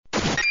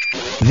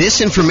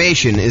This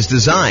information is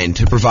designed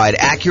to provide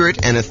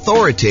accurate and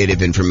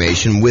authoritative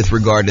information with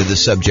regard to the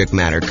subject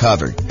matter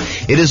covered.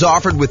 It is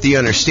offered with the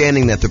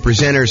understanding that the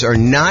presenters are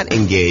not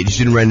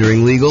engaged in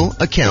rendering legal,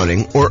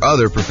 accounting, or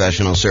other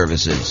professional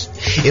services.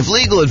 If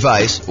legal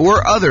advice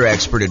or other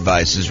expert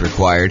advice is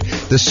required,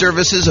 the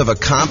services of a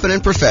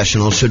competent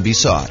professional should be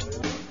sought.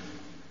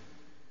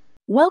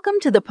 Welcome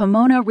to the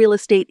Pomona Real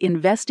Estate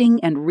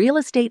Investing and Real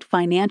Estate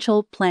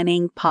Financial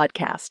Planning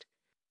Podcast.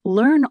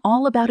 Learn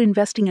all about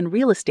investing in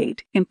real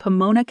estate in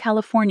Pomona,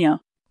 California,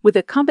 with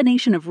a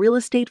combination of real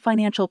estate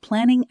financial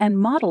planning and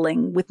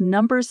modeling with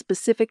numbers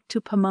specific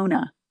to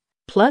Pomona,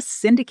 plus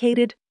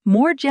syndicated,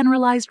 more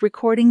generalized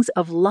recordings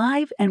of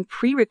live and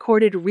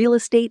pre-recorded real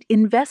estate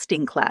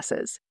investing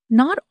classes,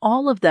 not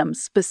all of them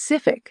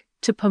specific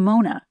to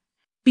Pomona.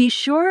 Be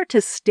sure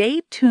to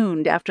stay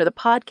tuned after the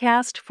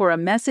podcast for a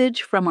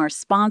message from our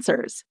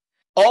sponsors.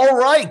 All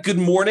right. Good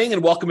morning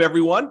and welcome,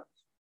 everyone.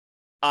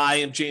 I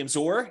am James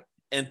Orr,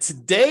 and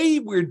today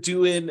we're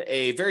doing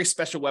a very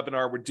special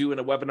webinar. We're doing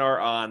a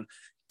webinar on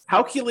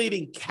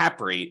calculating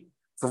cap rate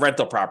for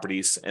rental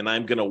properties, and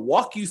I'm going to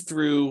walk you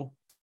through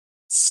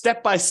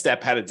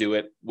step-by-step how to do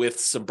it with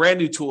some brand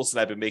new tools that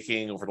I've been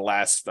making over the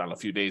last,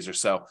 few days or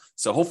so.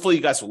 So hopefully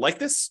you guys will like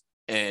this,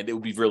 and it will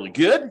be really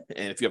good.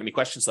 And if you have any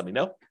questions, let me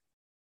know.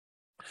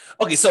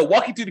 Okay, so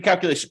walking through the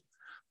calculation.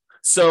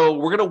 So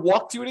we're going to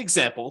walk through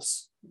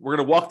examples. We're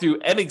going to walk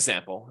through an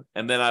example,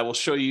 and then I will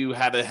show you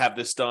how to have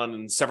this done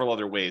in several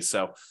other ways.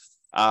 So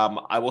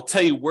I will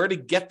tell you where to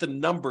get the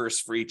numbers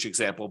for each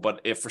example,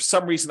 but if for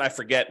some reason I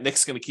forget,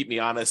 Nick's going to keep me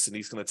honest, and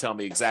he's going to tell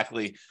me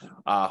exactly,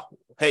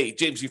 hey,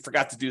 James, you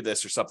forgot to do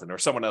this or something, or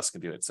someone else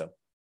can do it. So.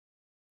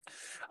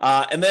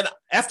 And then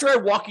after I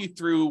walk you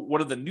through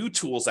one of the new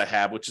tools I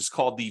have, which is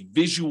called the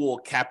Visual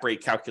Cap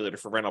Rate Calculator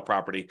for rental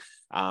property,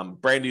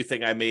 brand new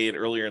thing I made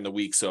earlier in the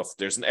week. So if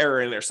there's an error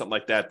in it or something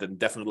like that, then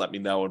definitely let me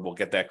know and we'll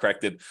get that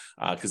corrected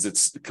because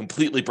it's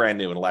completely brand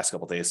new in the last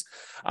couple of days.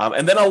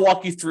 And then I'll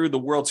walk you through the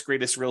world's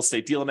greatest real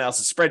estate deal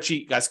analysis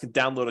spreadsheet. You guys can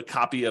download a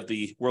copy of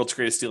the world's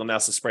greatest deal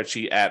analysis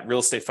spreadsheet at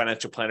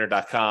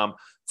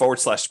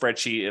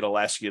realestatefinancialplanner.com/spreadsheet. It'll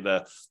ask you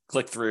to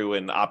click through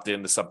and opt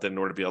into something in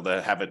order to be able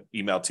to have it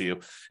emailed to you.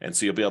 And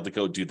so you'll be able to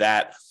go do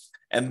that.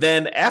 And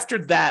then after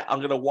that, I'm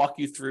going to walk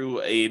you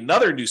through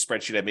another new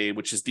spreadsheet I made,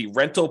 which is the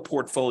rental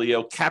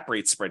portfolio cap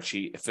rate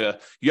spreadsheet. If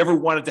you ever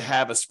wanted to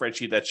have a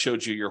spreadsheet that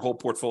showed you your whole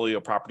portfolio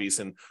of properties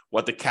and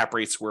what the cap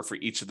rates were for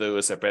each of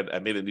those, I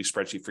made a new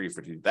spreadsheet for you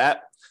to do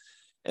that.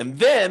 And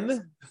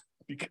then,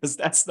 because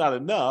that's not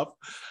enough,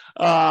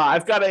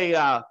 I've got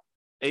a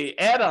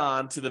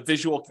add-on to the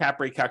Visual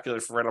Cap Rate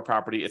Calculator for rental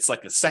property. It's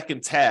like a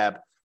second tab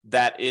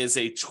that is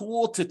a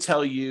tool to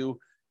tell you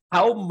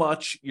how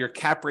much your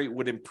cap rate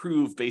would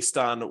improve based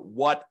on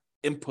what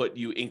input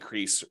you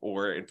increase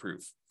or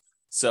improve.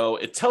 So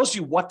it tells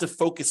you what to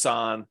focus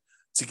on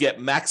to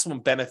get maximum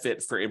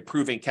benefit for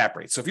improving cap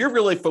rates. So if you're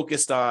really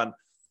focused on,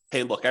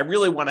 hey, look, I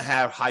really want to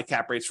have high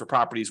cap rates for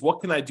properties,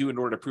 what can I do in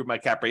order to improve my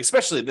cap rate,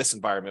 especially in this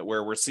environment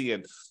where we're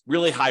seeing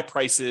really high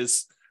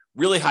prices,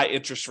 really high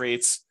interest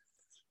rates,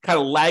 kind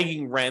of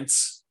lagging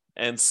rents.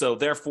 And so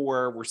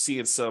therefore we're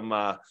seeing some,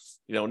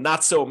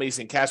 not so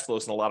amazing cash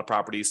flows in a lot of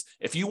properties.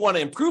 If you want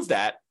to improve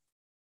that,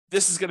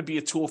 this is going to be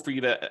a tool for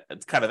you to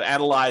kind of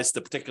analyze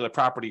the particular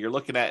property you're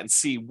looking at and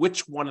see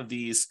which one of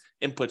these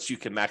inputs you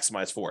can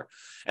maximize for.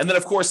 And then,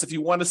 of course, if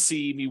you want to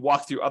see me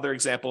walk through other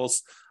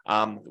examples,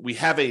 we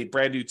have a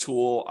brand new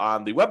tool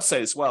on the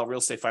website as well,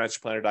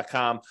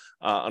 realestatefinancialplanner.com,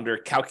 under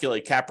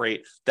Calculate Cap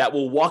Rate, that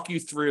will walk you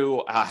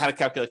through how to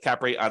calculate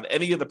cap rate on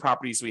any of the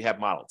properties we have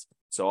modeled.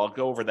 So I'll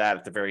go over that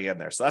at the very end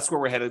there. So that's where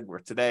we're headed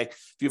today.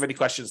 If you have any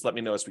questions, let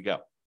me know as we go.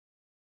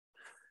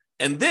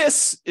 And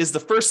this is the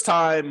first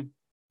time,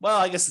 well,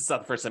 I guess it's not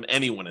the first time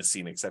anyone has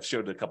seen it because I've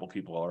showed it a couple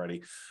people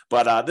already.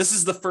 But this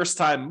is the first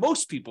time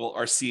most people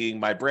are seeing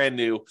my brand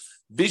new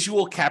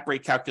Visual Cap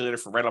Rate Calculator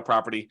for rental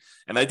property.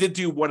 And I did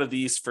do one of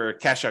these for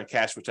cash on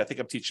cash, which I think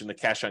I'm teaching the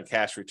cash on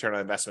cash return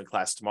on investment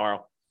class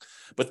tomorrow.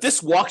 But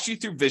this walks you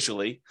through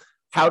visually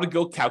how to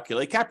go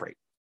calculate cap rate.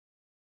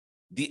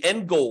 The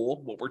end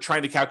goal, what we're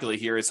trying to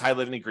calculate here, is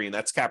highlighted in green.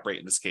 That's cap rate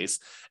in this case.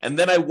 And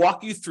then I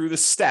walk you through the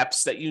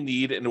steps that you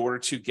need in order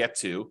to get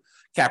to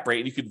cap rate.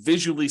 And you can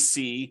visually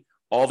see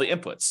all the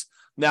inputs.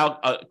 Now,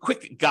 a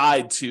quick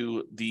guide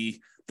to the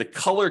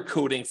color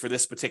coding for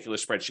this particular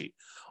spreadsheet.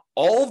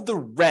 All of the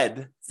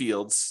red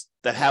fields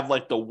that have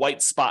like the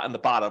white spot on the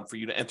bottom for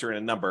you to enter in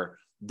a number,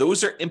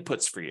 those are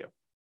inputs for you.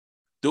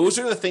 Those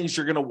are the things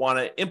you're going to want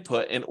to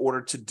input in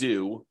order to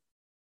do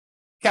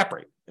cap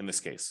rate in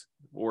this case,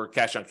 or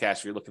cash on cash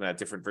if you're looking at a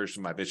different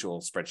version of my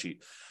visual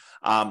spreadsheet.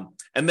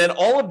 And then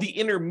all of the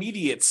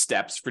intermediate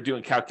steps for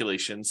doing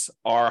calculations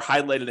are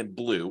highlighted in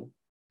blue.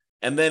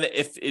 And then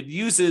if it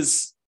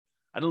uses,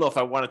 I don't know if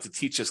I wanted to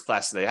teach this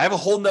class today. I have a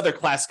whole nother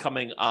class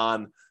coming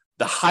on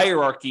the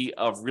hierarchy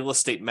of real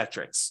estate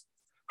metrics,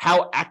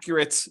 how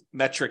accurate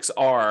metrics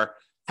are,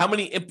 how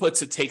many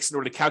inputs it takes in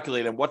order to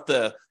calculate, and what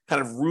the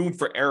kind of room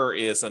for error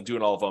is on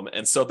doing all of them.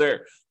 And so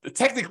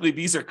technically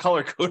these are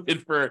color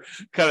coded for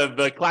kind of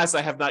the class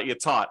I have not yet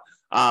taught.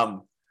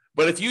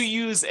 But if you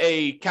use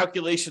a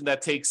calculation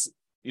that takes,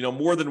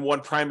 more than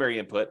one primary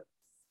input,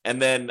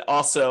 and then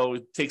also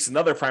takes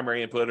another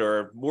primary input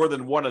or more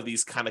than one of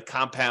these kind of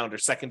compound or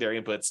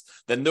secondary inputs,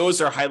 then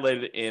those are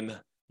highlighted in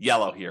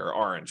yellow here, or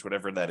orange,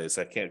 whatever that is.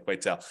 I can't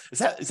quite tell. Is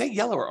that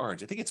yellow or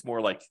orange? I think it's more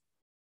like,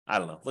 I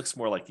don't know, looks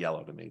more like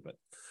yellow to me, but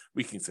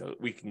we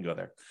can go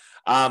there.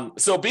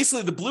 So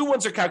basically the blue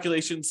ones are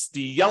calculations,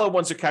 the yellow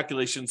ones are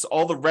calculations,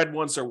 all the red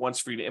ones are ones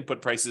for you to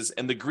input prices,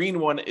 and the green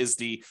one is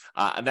the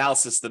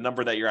analysis, the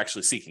number that you're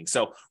actually seeking.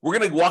 So we're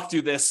going to walk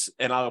through this,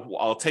 and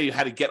I'll tell you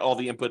how to get all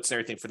the inputs and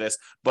everything for this,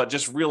 but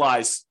just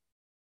realize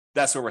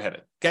that's where we're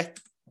headed, okay?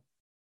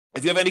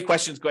 If you have any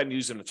questions, go ahead and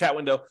use them in the chat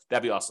window.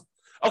 That'd be awesome.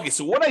 Okay,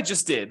 so what I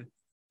just did,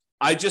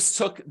 I just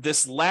took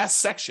this last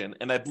section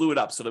and I blew it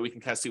up so that we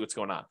can kind of see what's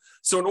going on.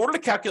 So in order to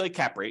calculate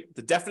cap rate,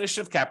 the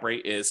definition of cap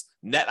rate is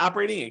net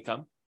operating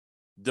income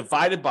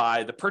divided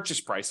by the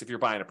purchase price if you're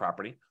buying a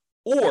property,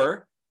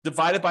 or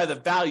divided by the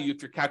value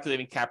if you're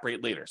calculating cap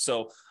rate later.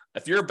 So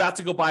if you're about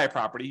to go buy a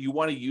property, you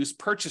want to use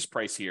purchase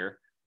price here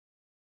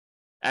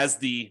as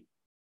the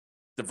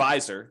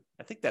divisor.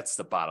 I think that's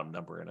the bottom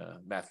number in a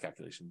math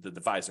calculation, the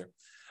divisor.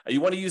 You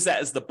want to use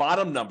that as the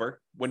bottom number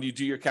when you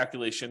do your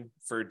calculation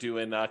for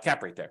doing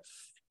cap rate there.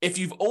 If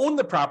you've owned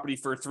the property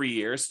for 3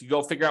 years, you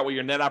go figure out what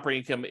your net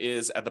operating income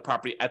is at the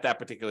property at that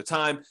particular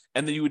time,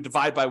 and then you would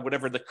divide by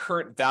whatever the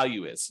current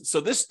value is.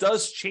 So this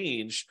does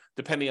change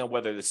depending on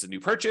whether this is a new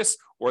purchase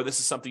or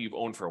this is something you've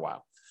owned for a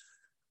while.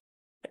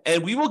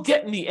 And we will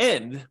get in the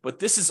end, but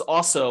this is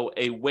also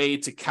a way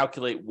to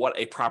calculate what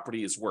a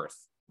property is worth,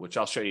 which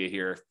I'll show you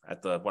here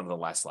at one of the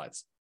last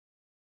slides.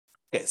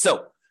 Okay,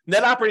 so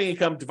net operating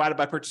income divided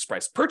by purchase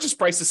price. Purchase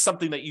price is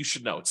something that you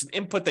should know. It's an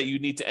input that you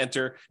need to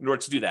enter in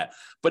order to do that.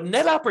 But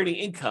net operating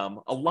income,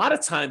 a lot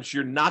of times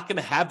you're not going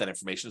to have that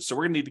information. So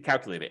we're going to need to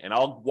calculate it. And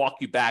I'll walk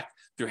you back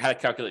through how to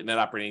calculate net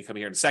operating income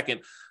here in a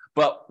second.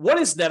 But what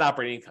is net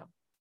operating income?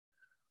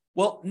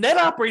 Well, net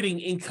operating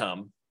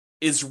income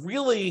is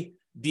really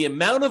the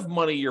amount of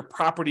money your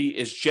property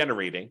is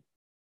generating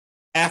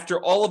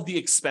after all of the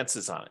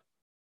expenses on it,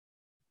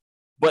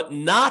 but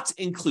not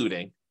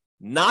including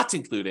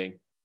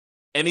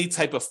any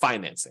type of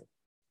financing.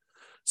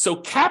 So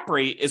cap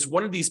rate is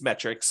one of these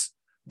metrics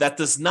that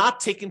does not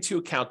take into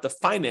account the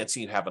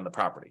financing you have on the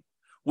property,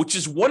 which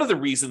is one of the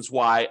reasons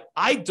why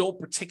I don't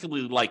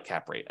particularly like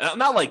cap rate. And I'm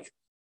not like,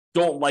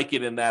 don't like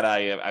it in that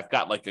I've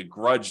got like a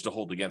grudge to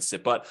hold against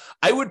it, but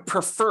I would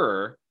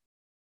prefer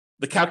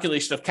the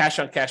calculation of cash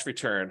on cash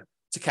return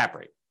to cap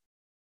rate.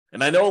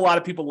 And I know a lot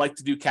of people like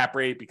to do cap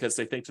rate because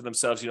they think to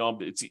themselves,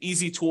 it's an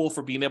easy tool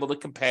for being able to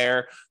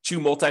compare two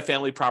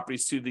multifamily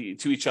properties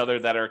to each other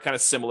that are kind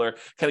of similar,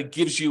 kind of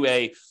gives you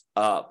a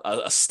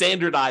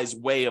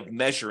standardized way of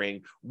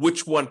measuring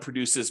which one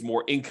produces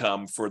more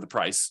income for the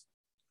price,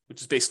 which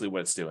is basically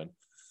what it's doing.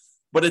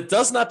 But it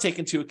does not take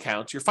into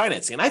account your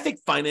financing. And I think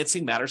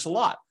financing matters a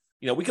lot.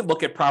 We can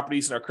look at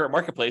properties in our current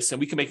marketplace and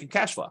we can make them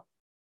cash flow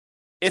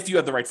if you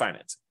have the right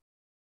financing,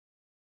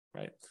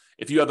 right?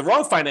 If you have the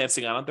wrong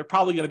financing on it, they're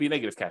probably going to be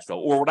negative cash flow,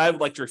 or what I would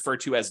like to refer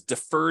to as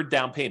deferred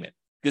down payment.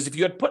 Because if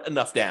you had put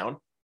enough down,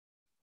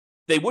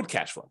 they would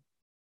cash flow.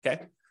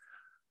 Okay.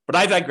 But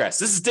I digress.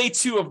 This is day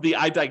 2 of the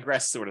I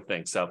digress sort of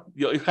thing. So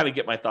you'll kind of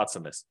get my thoughts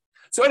on this.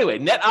 So anyway,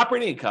 net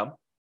operating income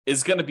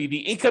is going to be the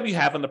income you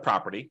have on the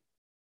property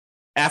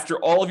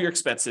after all of your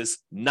expenses,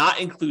 not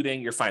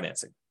including your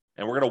financing.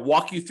 And we're going to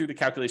walk you through the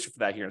calculation for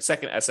that here in a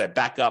second as I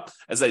back up,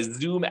 as I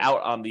zoom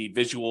out on the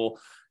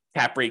visual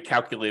cap rate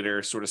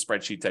calculator sort of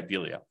spreadsheet type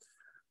dealio.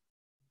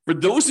 For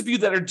those of you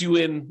that are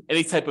doing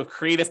any type of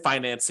creative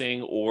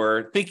financing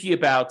or thinking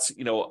about,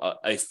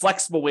 a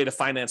flexible way to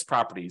finance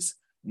properties,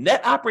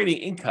 net operating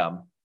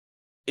income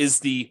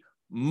is the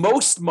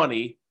most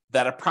money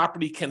that a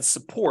property can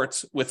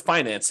support with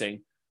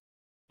financing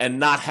and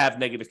not have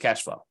negative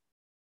cash flow.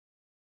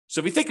 So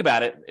if you think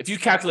about it, if you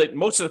calculate,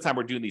 most of the time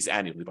we're doing these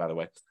annually, by the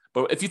way,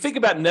 but if you think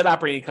about net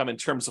operating income in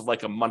terms of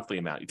like a monthly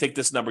amount, you take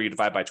this number, you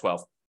divide by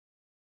 12.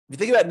 If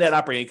you think about net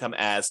operating income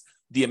as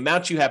the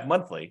amount you have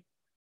monthly,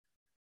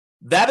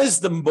 that is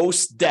the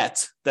most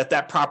debt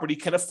that property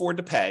can afford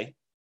to pay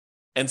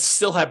and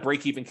still have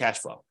break-even cash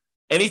flow.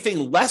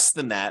 Anything less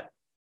than that,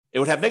 it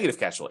would have negative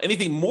cash flow.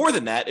 Anything more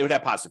than that, it would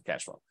have positive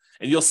cash flow.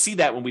 And you'll see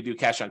that when we do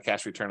cash on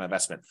cash return on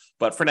investment.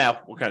 But for now,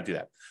 we'll kind of do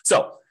that.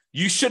 So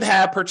you should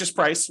have purchase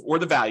price or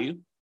the value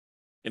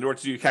in order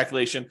to do your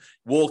calculation.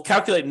 We'll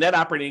calculate net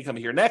operating income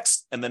here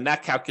next, and then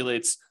that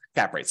calculates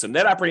cap rate. So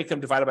net operating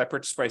income divided by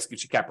purchase price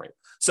gives you cap rate.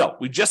 So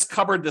we just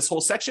covered this whole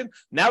section.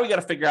 Now we got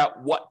to figure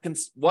out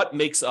what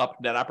makes up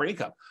net operating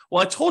income.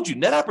 Well, I told you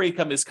net operating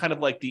income is kind of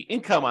like the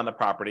income on the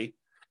property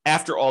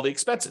after all the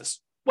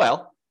expenses.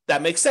 Well,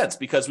 that makes sense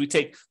because we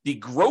take the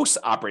gross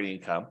operating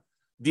income,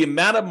 the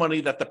amount of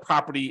money that the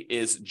property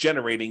is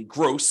generating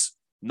gross,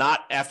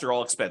 not after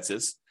all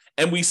expenses,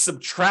 and we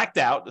subtract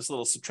out this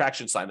little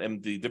subtraction sign,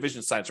 and the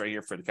division sign's right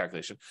here for the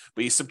calculation,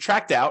 but you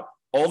subtract out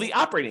all the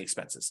operating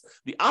expenses.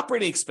 The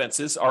operating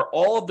expenses are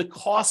all of the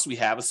costs we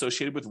have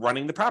associated with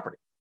running the property,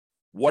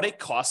 what it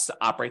costs to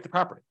operate the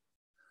property.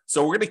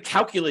 So we're going to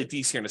calculate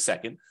these here in a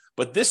second,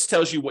 But this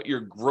tells you what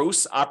your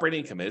gross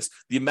operating income is,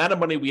 the amount of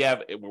money we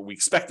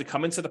expect to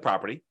come into the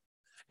property.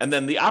 And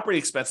then the operating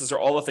expenses are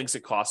all the things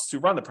it costs to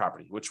run the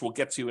property, which we'll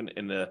get to in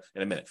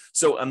a minute.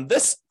 So on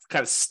this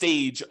kind of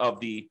stage of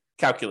the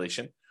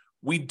calculation,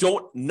 we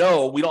don't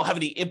have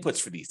any inputs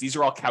for these. These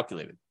are all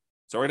calculated.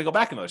 So we're going to go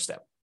back another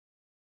step.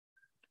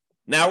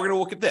 Now we're going to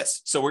look at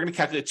this. So we're going to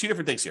calculate two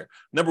different things here.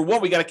 Number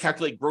one, we got to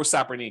calculate gross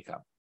operating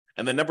income.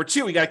 And then number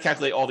two, we got to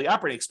calculate all the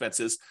operating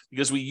expenses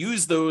because we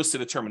use those to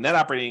determine net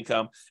operating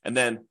income. And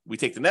then we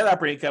take the net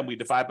operating income, we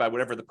divide by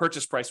whatever the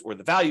purchase price or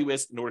the value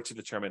is in order to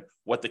determine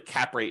what the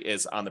cap rate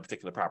is on the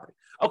particular property.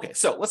 Okay,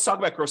 so let's talk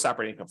about gross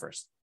operating income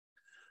first.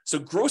 So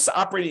gross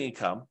operating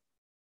income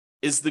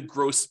is the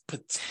gross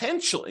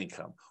potential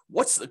income.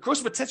 What's the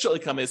gross potential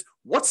income is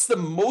what's the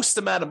most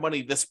amount of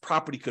money this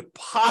property could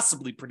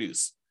possibly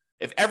produce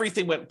if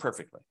everything went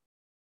perfectly.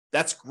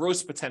 That's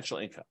gross potential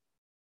income.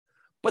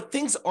 But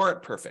things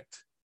aren't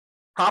perfect.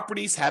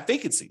 Properties have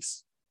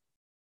vacancies.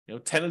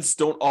 Tenants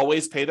don't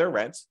always pay their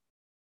rent,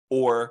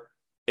 or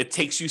it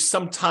takes you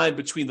some time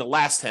between the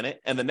last tenant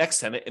and the next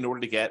tenant in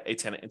order to get a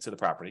tenant into the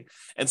property.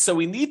 And so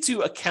we need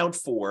to account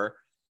for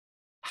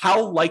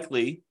how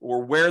likely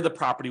or where the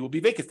property will be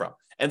vacant from.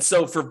 And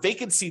so for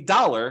vacancy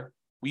dollar,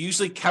 we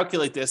usually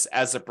calculate this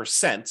as a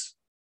percent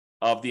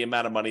of the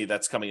amount of money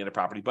that's coming into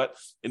property. But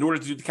in order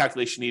to do the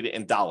calculation, you need it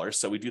in dollars.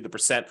 So we do the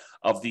percent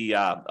of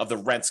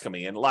the rents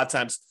coming in. A lot of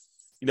times,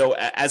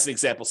 as an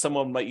example,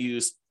 someone might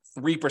use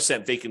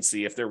 3%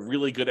 vacancy. If they're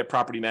really good at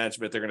property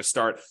management, they're going to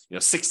start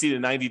 60 to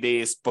 90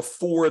 days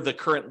before the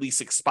current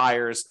lease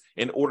expires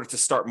in order to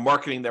start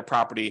marketing their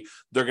property.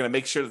 They're going to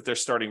make sure that they're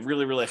starting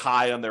really, really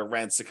high on their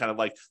rents to kind of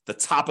like the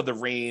top of the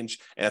range.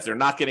 And if they're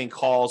not getting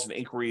calls and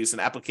inquiries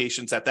and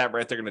applications at that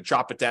rent, they're going to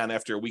drop it down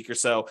after a week or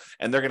so.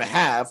 And they're going to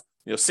have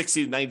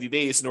 60 to 90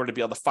 days in order to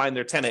be able to find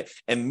their tenant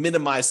and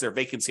minimize their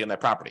vacancy on that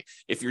property.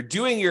 If you're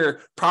doing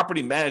your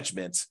property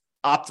management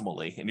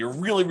optimally and you're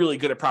really, really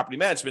good at property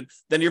management,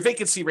 then your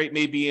vacancy rate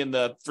may be in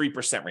the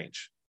 3%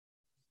 range.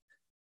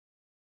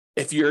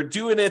 If you're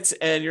doing it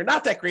and you're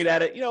not that great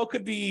at it, it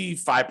could be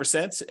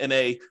 5%. In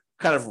a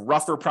kind of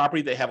rougher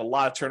property, they have a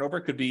lot of turnover.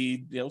 It could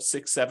be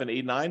 6, 7,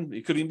 8, 9.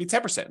 It could even be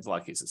 10% in a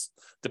lot of cases.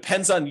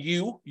 Depends on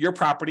your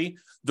property,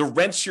 the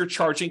rents you're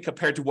charging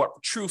compared to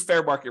what true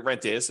fair market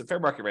rent is. And fair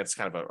market rent is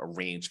kind of a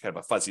range, kind of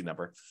a fuzzy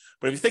number.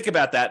 But if you think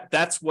about that,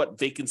 that's what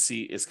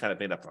vacancy is kind of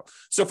made up of.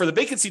 So for the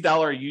vacancy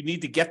dollar, you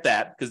need to get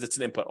that because it's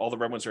an input. All the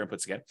red ones are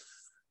inputs again.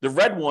 The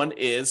red one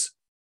is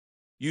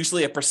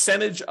usually a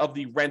percentage of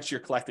the rent you're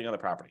collecting on the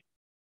property.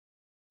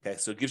 Okay,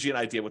 so it gives you an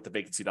idea what the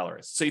vacancy dollar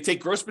is. So you take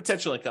gross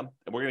potential income,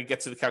 and we're going to get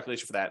to the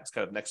calculation for that. It's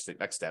kind of next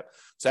step.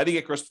 So how do you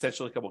get gross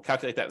potential income? We'll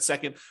calculate that in a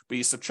second, but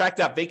you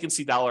subtract out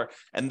vacancy dollar,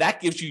 and that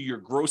gives you your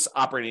gross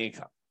operating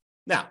income.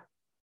 Now,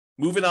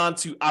 moving on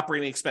to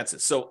operating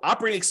expenses. So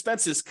operating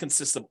expenses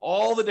consist of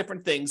all the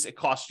different things it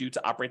costs you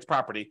to operate the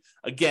property.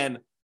 Again,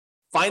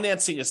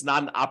 financing is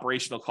not an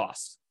operational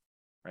cost,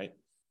 right?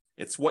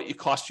 It's what it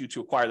costs you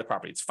to acquire the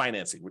property. It's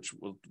financing, which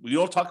we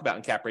don't talk about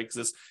in cap rate because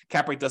this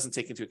cap rate doesn't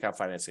take into account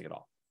financing at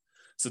all.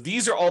 So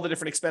these are all the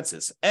different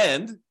expenses,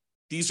 and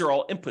these are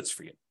all inputs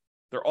for you.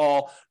 They're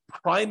all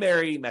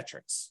primary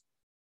metrics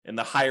in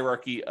the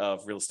hierarchy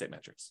of real estate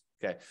metrics.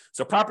 Okay,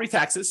 so property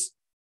taxes.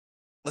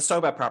 Let's talk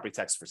about property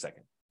taxes for a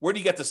second. Where do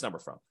you get this number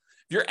from?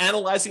 If you're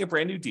analyzing a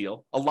brand new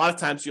deal, a lot of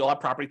times you'll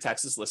have property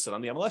taxes listed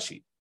on the MLS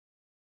sheet.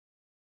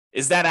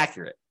 Is that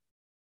accurate?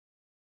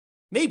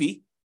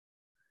 Maybe.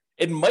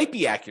 It might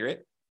be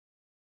accurate.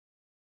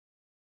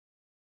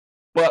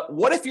 But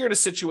what if you're in a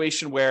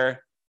situation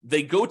where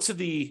they go to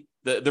the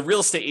real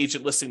estate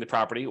agent listing the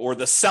property, or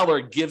the seller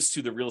gives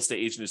to the real estate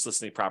agent who's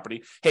listing the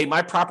property, hey,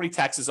 my property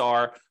taxes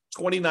are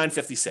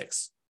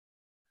 $29.56.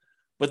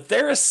 But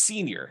they're a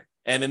senior,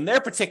 and in their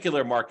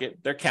particular market,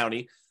 their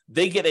county,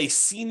 they get a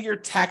senior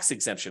tax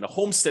exemption, a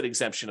homestead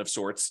exemption of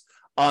sorts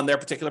on their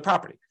particular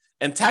property.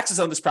 And taxes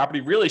on this property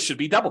really should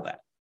be double that,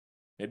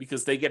 okay,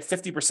 because they get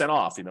 50%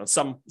 off. In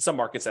some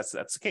markets, that's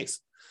the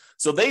case.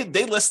 So they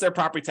list their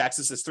property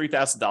taxes as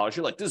 $3,000.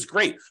 You're like, this is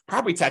great.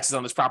 Property taxes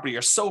on this property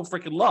are so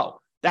freaking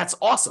low. That's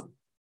awesome.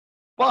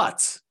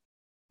 But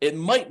it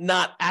might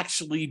not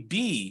actually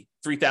be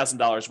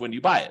 $3,000 when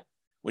you buy it.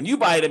 When you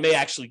buy it, it may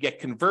actually get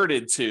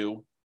converted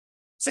to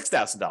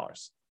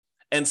 $6,000.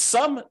 And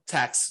some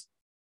tax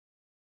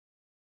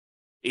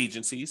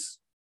agencies,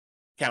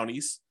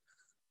 counties,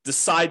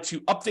 decide to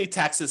update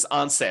taxes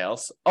on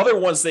sales. Other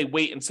ones, they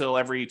wait until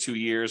every 2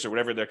 years or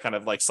whatever their kind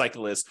of like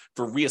cycle is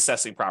for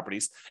reassessing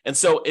properties. And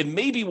so it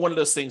may be one of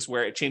those things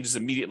where it changes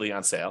immediately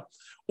on sale,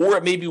 or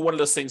it may be one of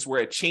those things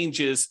where it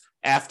changes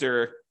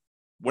after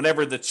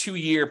whenever the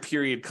 2-year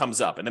period comes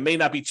up. And it may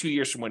not be 2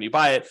 years from when you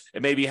buy it.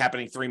 It may be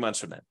happening 3 months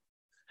from then.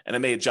 And it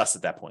may adjust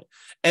at that point.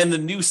 And the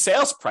new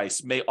sales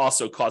price may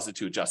also cause it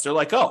to adjust. They're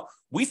like, oh,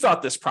 we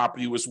thought this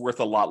property was worth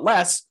a lot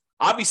less.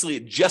 Obviously,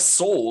 it just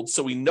sold,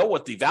 so we know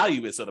what the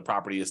value is of the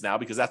property is now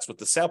because that's what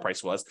the sale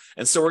price was.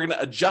 And so we're going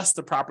to adjust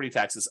the property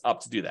taxes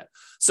up to do that.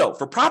 So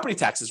for property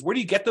taxes, where do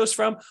you get those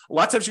from? A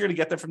lot of times you're going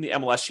to get them from the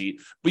MLS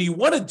sheet, but you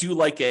want to do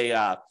like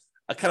a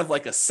a kind of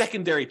like a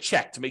secondary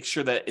check to make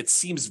sure that it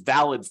seems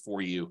valid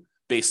for you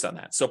based on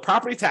that. So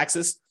property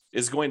taxes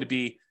is going to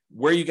be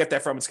where you get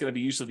that from. It's going to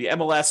be usually the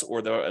MLS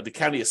or the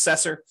county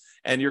assessor,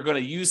 and you're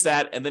going to use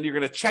that, and then you're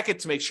going to check it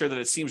to make sure that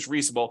it seems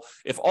reasonable.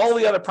 If all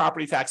the other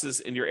property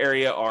taxes in your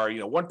area are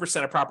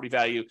 1% of property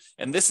value,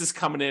 and this is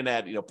coming in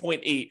at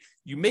 0.8,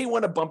 you may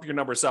want to bump your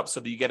numbers up so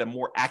that you get a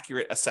more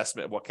accurate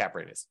assessment of what cap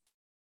rate is.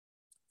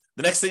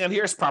 The next thing on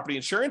here is property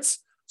insurance.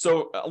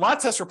 So a lot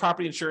of tests for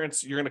property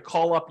insurance, you're going to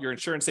call up your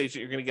insurance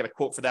agent, you're going to get a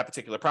quote for that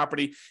particular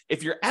property.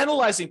 If you're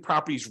analyzing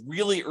properties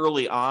really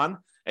early on,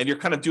 and you're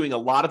kind of doing a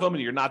lot of them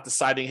and you're not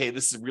deciding, hey,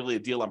 this is really a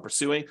deal I'm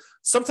pursuing,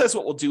 sometimes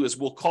what we'll do is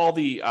we'll call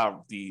the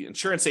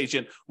insurance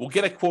agent, we'll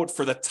get a quote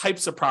for the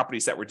types of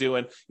properties that we're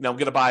doing. I'm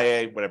going to buy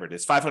a, whatever it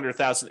is,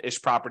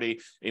 500,000-ish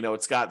property,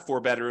 it's got 4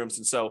 bedrooms.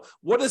 And so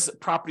what is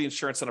property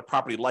insurance on a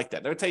property like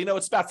that? They'll tell you,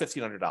 it's about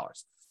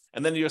 $1,500.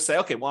 And then you'll say,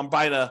 okay, well,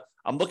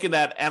 I'm looking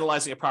at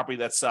analyzing a property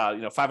that's,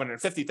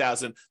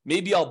 550,000.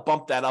 Maybe I'll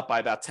bump that up by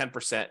about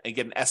 10% and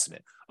get an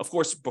estimate. Of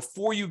course,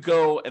 before you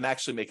go and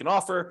actually make an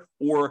offer,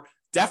 or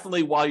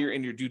definitely while you're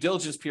in your due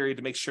diligence period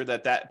to make sure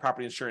that that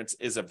property insurance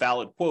is a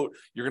valid quote,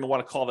 you're going to want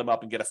to call them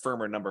up and get a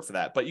firmer number for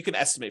that. But you can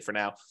estimate for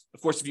now.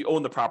 Of course, if you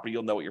own the property,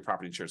 you'll know what your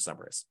property insurance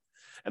number is.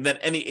 And then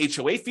any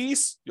HOA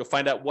fees, you'll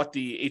find out what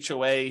the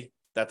HOA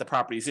that the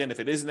property is in, if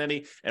it isn't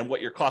any, and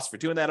what your costs for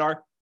doing that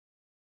are.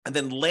 And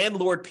then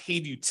landlord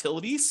paid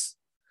utilities.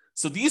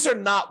 So these are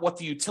not what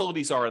the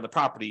utilities are in the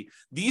property.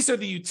 These are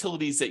the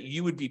utilities that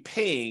you would be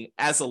paying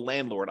as a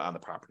landlord on the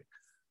property.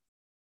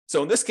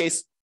 So in this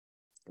case,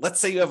 let's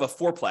say you have a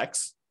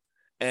fourplex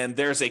and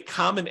there's a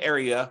common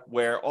area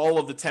where all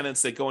of the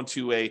tenants, they go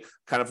into a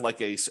kind of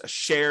like a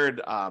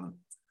shared,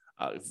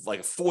 like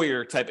a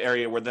foyer type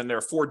area where then there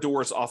are 4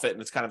 doors off it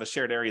and it's kind of a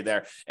shared area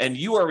there. And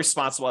you are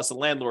responsible as a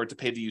landlord to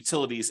pay the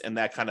utilities in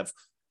that kind of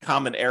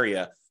common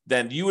area.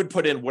 Then you would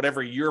put in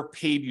whatever your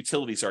paid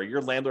utilities are,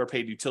 your landlord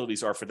paid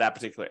utilities are for that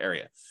particular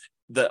area.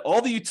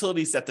 All the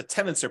utilities that the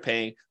tenants are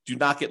paying do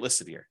not get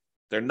listed here.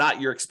 They're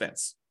not your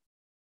expense.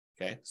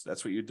 Okay, so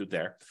that's what you do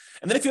there.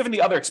 And then if you have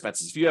any other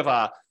expenses, if you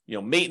have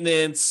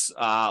maintenance,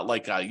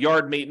 like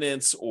yard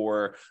maintenance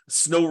or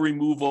snow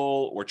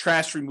removal or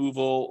trash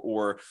removal,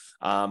 or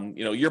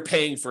you're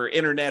paying for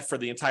internet for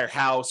the entire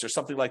house or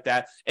something like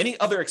that, any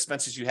other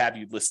expenses you have,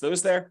 you'd list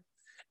those there.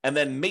 And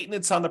then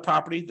maintenance on the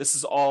property, this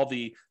is all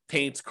the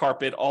paint,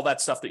 carpet, all that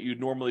stuff that you'd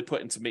normally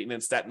put into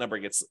maintenance. That number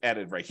gets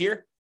added right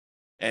here.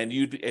 And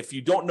if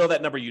you don't know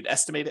that number, you'd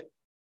estimate it.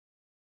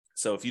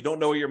 So if you don't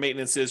know what your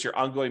maintenance is, your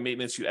ongoing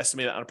maintenance, you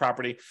estimate it on a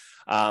property.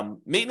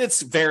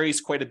 Maintenance varies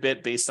quite a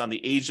bit based on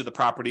the age of the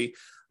property,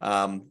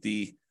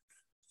 the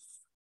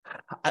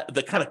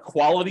kind of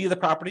quality of the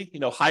property.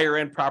 Higher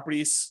end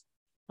properties,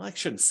 well, I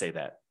shouldn't say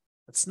that.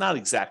 It's not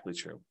exactly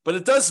true, but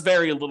it does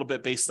vary a little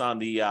bit based on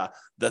the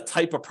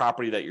type of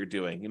property that you're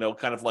doing.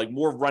 Kind of like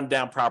more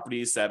rundown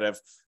properties that have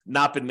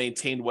not been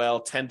maintained well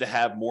tend to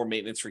have more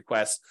maintenance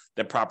requests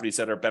than properties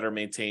that are better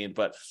maintained.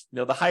 But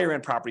the higher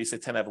end properties, they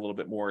tend to have a little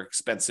bit more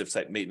expensive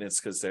type maintenance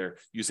because they're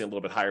using a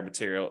little bit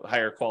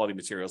higher quality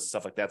materials and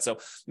stuff like that. So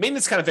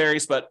maintenance kind of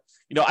varies, but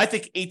I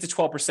think 8 to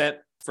 12%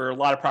 for a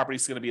lot of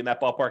properties is going to be in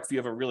that ballpark. If you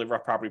have a really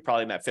rough property,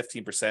 probably in that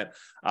 15%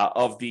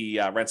 of the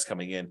rents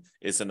coming in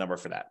is the number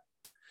for that.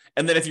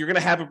 And then if you're going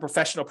to have a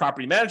professional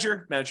property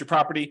manager manage your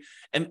property,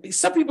 and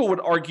some people would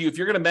argue if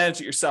you're going to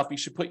manage it yourself, you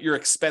should put your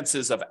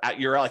expenses of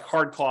your like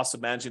hard costs of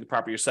managing the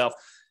property yourself.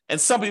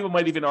 And some people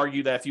might even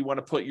argue that if you want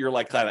to put your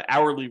like kind of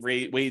hourly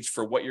wage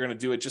for what you're going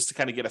to do it, just to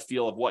kind of get a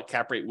feel of what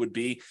cap rate would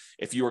be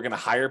if you were going to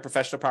hire a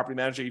professional property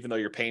manager, even though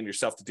you're paying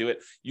yourself to do it,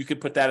 you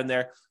could put that in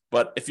there.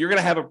 But if you're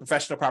going to have a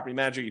professional property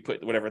manager, you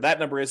put whatever that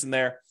number is in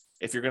there.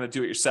 If you're going to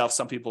do it yourself,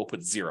 some people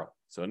put 0.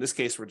 So in this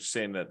case, we're just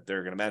saying that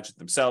they're going to manage it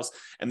themselves.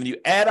 And then you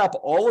add up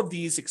all of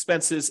these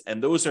expenses,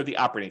 and those are the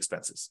operating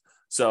expenses.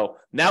 So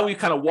now we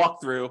kind of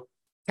walk through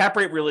cap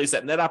rate really is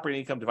that net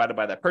operating income divided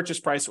by that purchase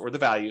price or the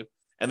value.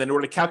 And then in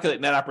order to calculate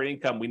net operating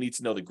income, we need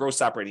to know the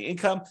gross operating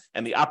income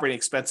and the operating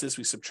expenses.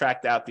 We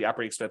subtract out the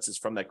operating expenses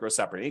from that gross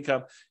operating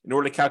income. In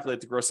order to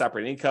calculate the gross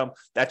operating income,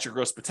 that's your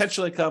gross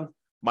potential income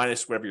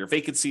minus whatever your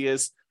vacancy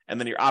is. And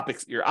then your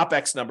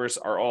OPEX numbers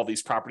are all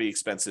these property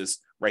expenses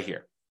right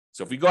here.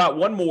 So if we go out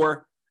one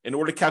more, in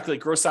order to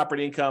calculate gross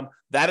operating income,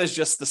 that is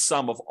just the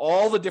sum of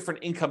all the different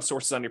income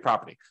sources on your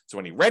property. So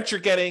any rent you're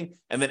getting,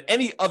 and then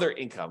any other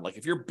income, like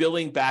if you're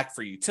billing back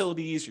for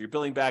utilities, or you're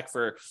billing back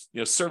for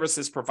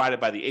services provided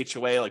by the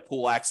HOA, like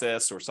pool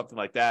access or something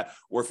like that,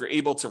 or if you're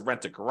able to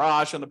rent a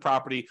garage on the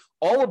property,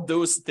 all of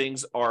those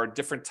things are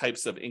different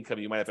types of income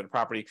you might have in a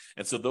property,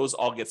 and so those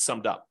all get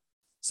summed up.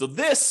 So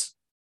this,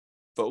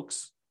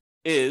 folks,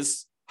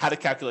 is how to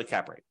calculate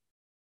cap rate.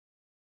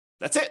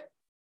 That's it.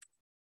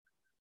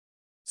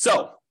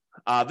 So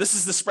this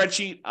is the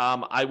spreadsheet.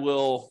 I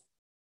will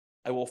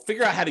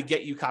figure out how to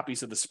get you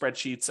copies of the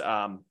spreadsheets.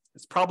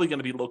 It's probably going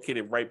to be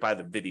located right by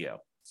the video.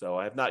 So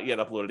I have not yet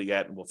uploaded it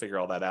yet, and we'll figure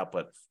all that out,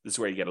 but this is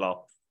where you get it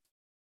all.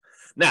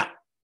 Now,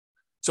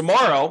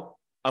 tomorrow,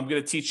 I'm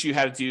going to teach you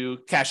how to do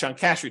cash on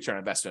cash return on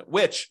investment,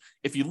 which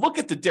if you look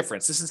at the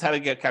difference, this is how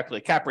to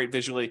calculate cap rate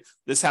visually.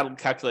 This is how to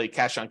calculate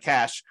cash on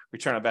cash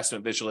return on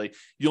investment visually.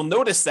 You'll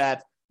notice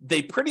that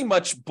they pretty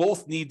much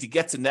both need to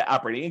get to net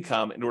operating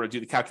income in order to do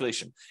the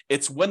calculation.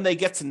 It's when they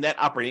get to net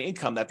operating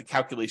income that the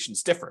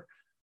calculations differ.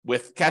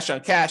 With cash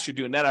on cash, you're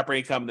doing net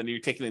operating income, then you're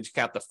taking into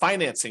account the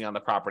financing on the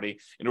property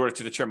in order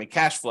to determine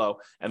cash flow,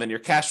 and then your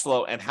cash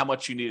flow and how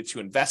much you needed to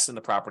invest in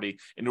the property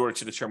in order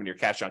to determine your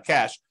cash on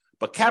cash.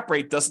 But cap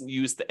rate doesn't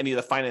use any of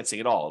the financing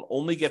at all. It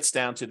only gets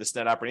down to this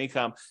net operating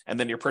income and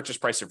then your purchase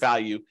price or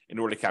value in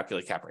order to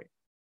calculate cap rate.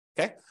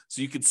 Okay,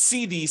 so you can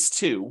see these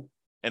two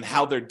and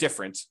how they're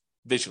different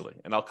visually,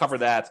 and I'll cover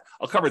that.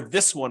 I'll cover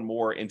this one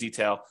more in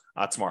detail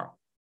tomorrow.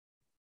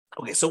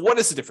 Okay, so what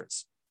is the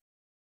difference?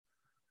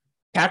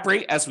 Cap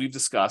rate, as we've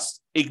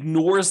discussed,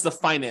 ignores the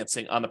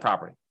financing on the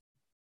property.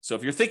 So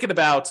if you're thinking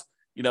about,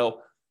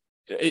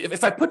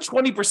 if I put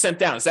 20%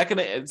 down, is that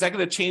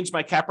gonna change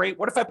my cap rate?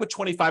 What if I put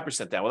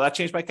 25% down? Will that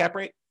change my cap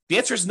rate? The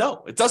answer is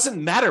no. It doesn't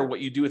matter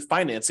what you do with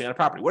financing on a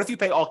property. What if you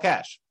pay all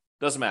cash?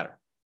 Doesn't matter.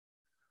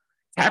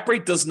 Cap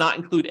rate does not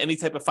include any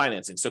type of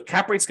financing. So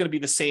cap rate's going to be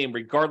the same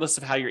regardless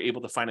of how you're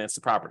able to finance the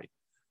property.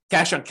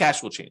 Cash on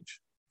cash will change.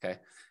 Okay.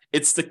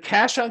 It's the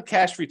cash on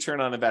cash return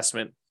on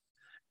investment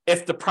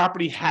if the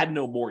property had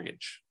no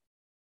mortgage,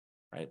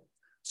 right?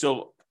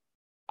 So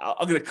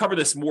I'm going to cover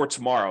this more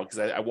tomorrow because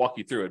I walk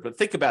you through it. But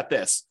think about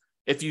this.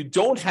 If you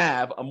don't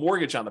have a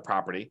mortgage on the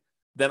property,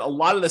 then a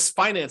lot of this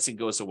financing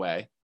goes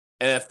away.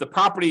 And if the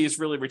property is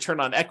really return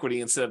on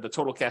equity instead of the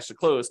total cash to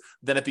close,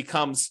 then it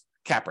becomes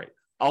cap rate.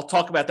 I'll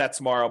talk about that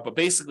tomorrow. But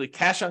basically,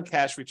 cash on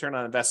cash return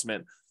on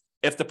investment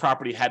if the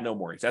property had no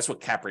mortgage. That's what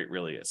cap rate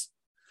really is.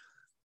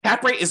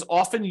 Cap rate is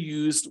often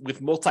used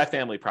with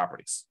multifamily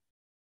properties.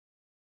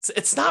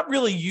 It's not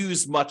really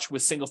used much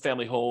with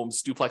single-family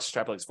homes, duplexes,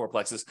 triplexes,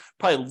 fourplexes.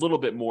 Probably a little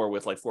bit more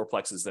with like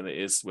fourplexes than it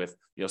is with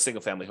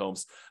single-family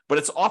homes. But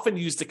it's often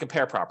used to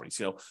compare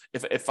properties.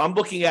 If I'm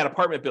looking at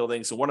apartment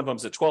buildings, so one of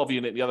them's a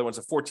 12-unit, and the other one's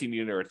a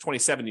 14-unit or a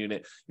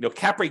 27-unit,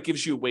 cap rate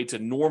gives you a way to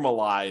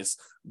normalize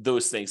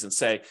those things and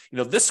say,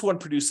 this one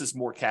produces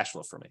more cash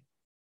flow for me.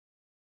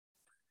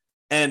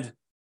 And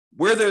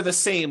where they're the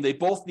same, they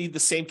both need the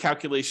same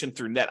calculation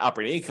through net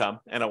operating income,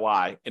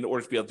 NOI, in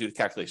order to be able to do the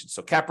calculation.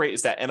 So cap rate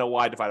is that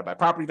NOI divided by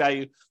property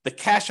value. The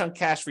cash on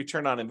cash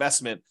return on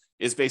investment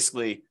is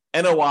basically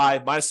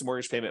NOI minus the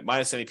mortgage payment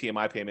minus any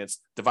PMI payments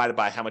divided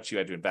by how much you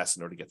had to invest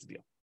in order to get the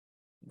deal.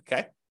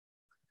 Okay?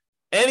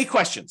 Any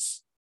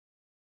questions?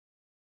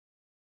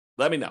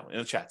 Let me know in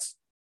the chats.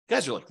 You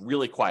guys are like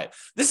really quiet.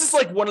 This is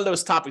like one of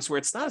those topics where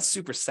it's not a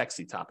super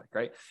sexy topic,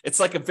 right? It's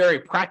like a very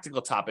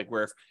practical topic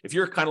where if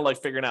you're kind of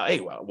like figuring out, hey,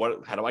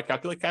 well, how do I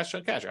calculate cash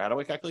on cash or how do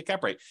I calculate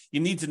cap rate? You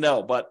need to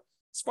know. But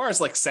as far as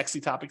like sexy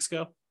topics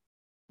go,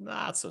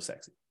 not so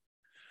sexy.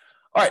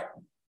 All right.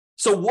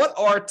 So what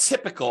are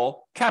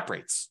typical cap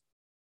rates?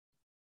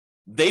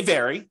 They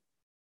vary.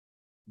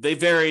 They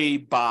vary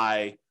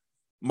by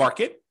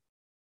market.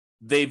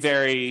 They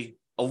vary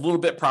a little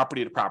bit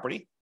property to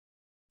property,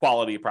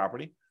 quality of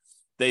property.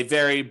 They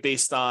vary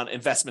based on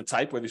investment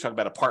type, whether you're talking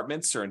about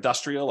apartments or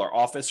industrial or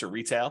office or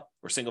retail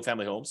or single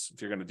family homes, if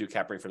you're going to do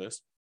cap rate for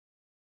this.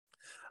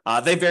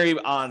 They vary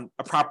on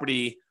a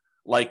property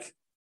like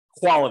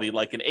quality,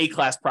 like an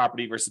A-class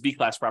property versus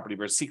B-class property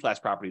versus C-class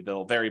property.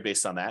 They'll vary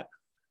based on that.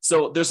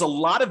 So there's a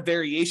lot of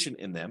variation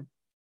in them.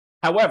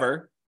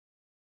 However,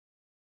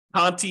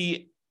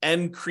 Conti,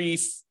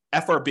 NCREIF,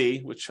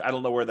 FRB, which I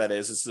don't know where that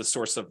is. It's the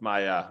source of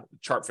my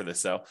chart for this.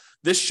 So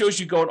this shows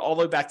you going all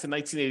the way back to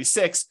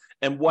 1986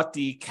 and what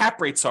the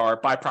cap rates are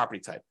by property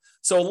type.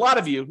 So a lot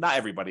of you, not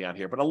everybody on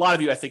here, but a lot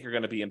of you, I think, are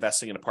going to be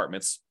investing in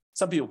apartments.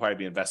 Some people probably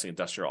be investing in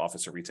industrial,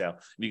 office, or retail, and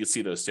you can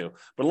see those too.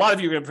 But a lot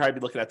of you are going to probably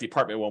be looking at the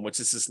apartment one, which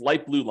is this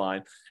light blue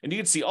line. And you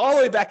can see all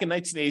the way back in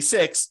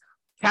 1986,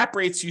 cap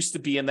rates used to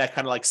be in that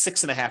kind of like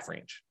 6.5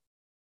 range.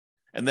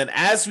 And then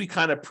as we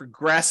kind of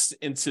progressed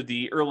into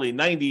the early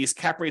 90s,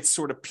 cap rates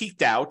sort of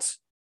peaked out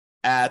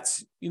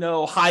at,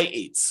 high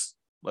 8s,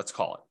 let's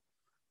call it.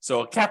 So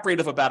a cap rate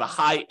of about a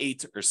high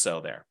 8 or so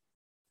there.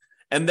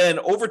 And then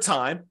over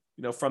time,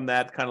 from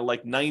that kind of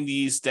like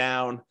 90s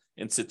down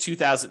into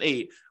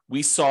 2008,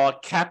 we saw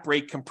cap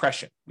rate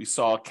compression. We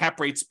saw cap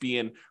rates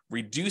being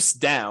reduced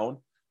down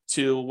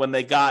to when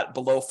they got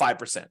below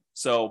 5%.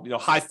 So,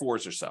 high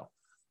 4s or so.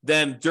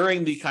 Then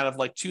during the kind of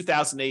like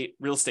 2008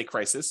 real estate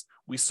crisis,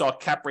 we saw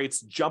cap rates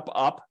jump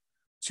up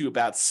to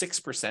about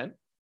 6%.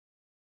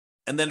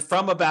 And then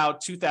from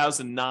about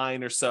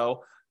 2009 or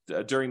so,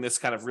 during this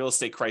kind of real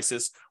estate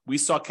crisis, we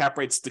saw cap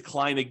rates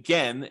decline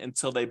again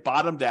until they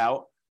bottomed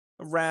out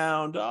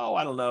around,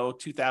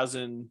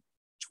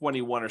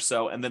 2021 or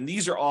so. And then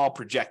these are all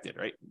projected,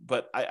 right?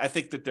 But I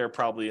think that they're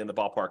probably in the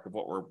ballpark of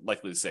what we're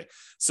likely to see.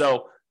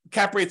 So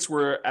cap rates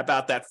were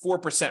about that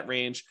 4%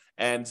 range.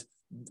 And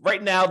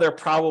right now, they're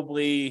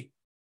probably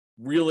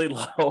really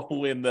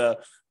low in the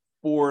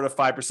 4 to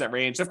 5%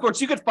 range. Of course,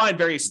 you could find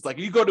variations. Like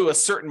you go to a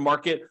certain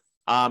market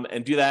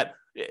and do that.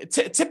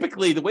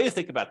 Typically, the way to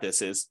think about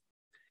this is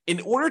in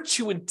order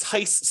to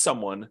entice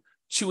someone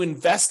to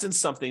invest in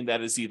something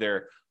that is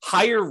either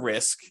higher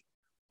risk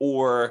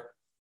or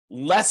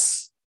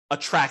less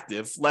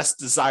attractive, less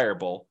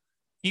desirable,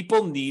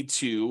 people need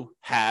to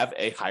have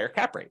a higher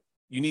cap rate.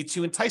 You need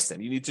to entice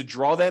them. You need to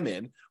draw them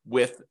in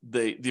with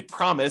the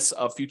promise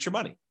of future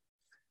money.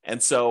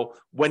 And so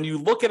when you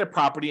look at a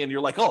property and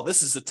you're like, oh,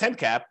 this is a 10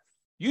 cap,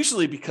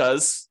 usually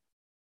because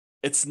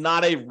it's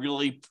not a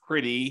really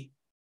pretty,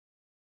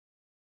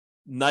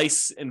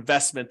 nice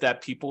investment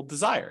that people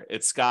desire.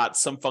 It's got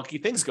some funky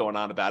things going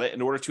on about it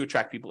in order to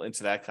attract people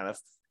into that kind of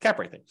cap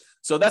rate thing.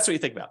 So that's what you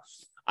think about.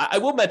 I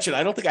will mention,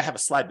 I don't think I have a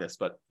slide this,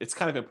 but it's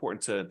kind of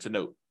important to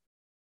note.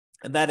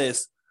 And that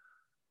is,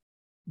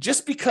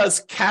 just because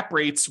cap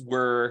rates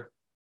were,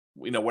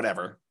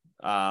 whatever,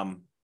 5%,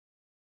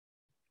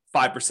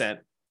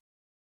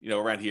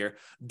 around here,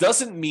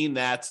 doesn't mean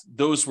that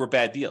those were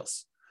bad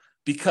deals,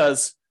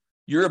 because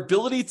your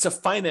ability to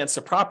finance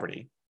a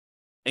property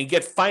and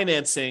get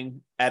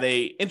financing at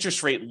a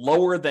interest rate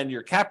lower than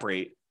your cap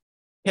rate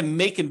can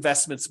make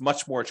investments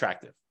much more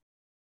attractive.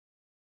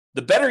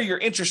 The better your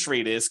interest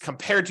rate is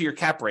compared to your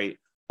cap rate,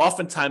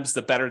 oftentimes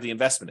the better the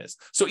investment is.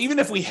 So even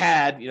if we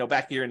had,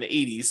 back here in the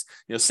 80s,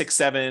 6,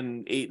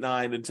 7, 8,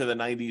 9 into the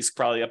 90s,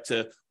 probably up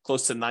to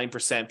close to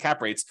 9%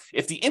 cap rates,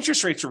 if the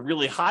interest rates are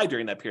really high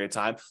during that period of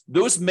time,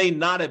 those may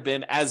not have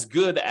been as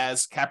good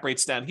as cap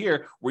rates down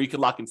here where you could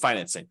lock in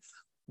financing.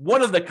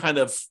 One of the kind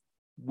of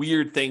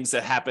weird things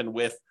that happen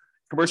with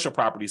commercial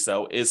properties,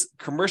 though, is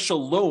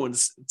commercial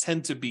loans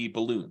tend to be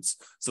balloons.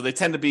 So they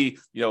tend to be,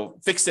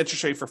 fixed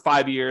interest rate for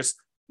 5 years,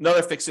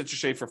 another fixed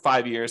interest rate for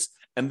 5 years,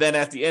 and then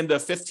at the end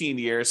of 15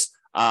 years,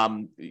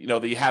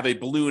 they have a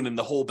balloon and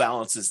the whole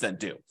balance is then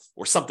due,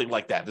 or something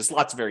like that. There's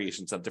lots of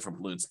variations of different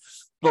balloons.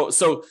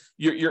 So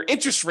your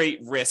interest rate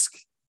risk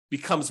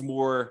becomes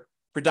more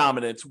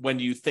predominant when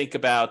you think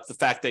about the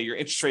fact that your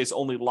interest rate is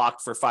only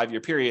locked for a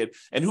 5-year period,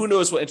 and who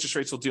knows what interest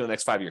rates will do in the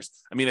next 5 years.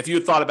 I mean, if you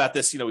had thought about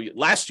this,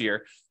 last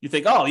year, you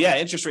think, oh yeah,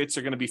 interest rates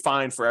are going to be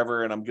fine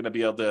forever, and I'm going to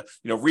be able to,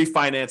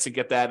 refinance and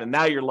get that. And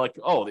now you're like,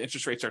 oh, the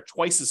interest rates are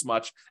twice as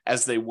much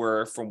as they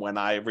were from when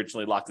I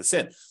originally locked this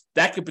in.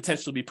 That could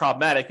potentially be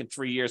problematic in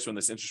 3 years when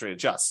this interest rate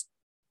adjusts.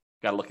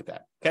 Got to look at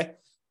that. Okay,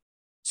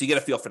 so you get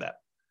a feel for that.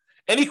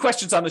 Any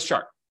questions on this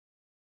chart?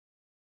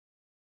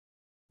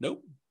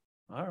 Nope.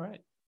 All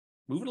right.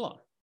 Moving along.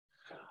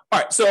 All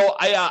right, so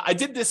I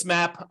did this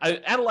map. I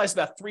analyzed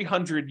about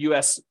 300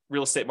 U.S.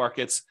 real estate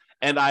markets,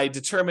 and I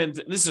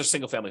determined, this is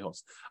single-family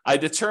homes. I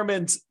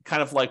determined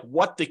kind of like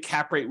what the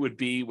cap rate would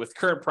be with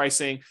current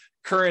pricing,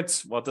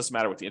 it doesn't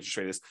matter what the interest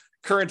rate is,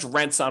 current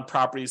rents on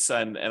properties,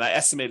 and I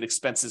estimated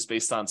expenses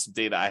based on some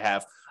data I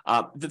have.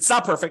 It's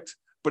not perfect,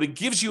 but it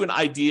gives you an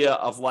idea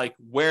of like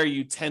where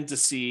you tend to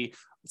see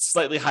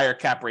slightly higher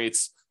cap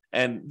rates.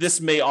 And this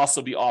may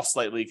also be off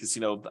slightly because,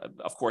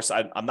 of course,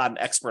 I'm not an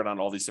expert on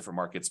all these different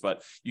markets,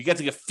 but you get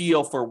to get a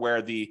feel for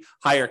where the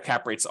higher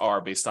cap rates are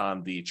based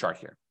on the chart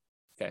here.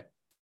 Okay.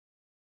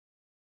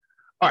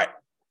 All right.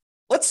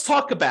 Let's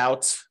talk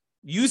about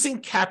using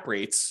cap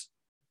rates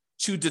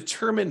to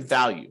determine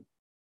value.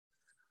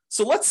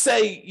 So let's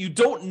say you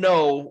don't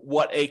know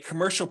what a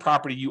commercial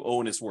property you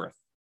own is worth.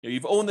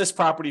 You've owned this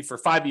property for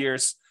 5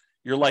 years.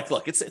 You're like,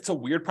 look, it's a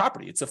weird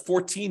property. It's a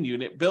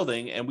 14-unit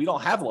building, and we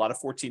don't have a lot of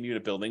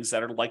 14-unit buildings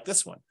that are like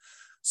this one.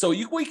 So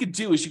what you could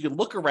do is you could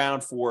look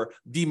around for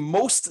the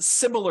most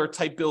similar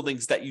type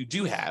buildings that you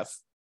do have.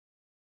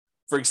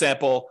 For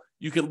example,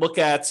 you could look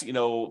at, a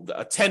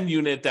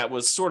 10-unit that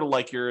was sort of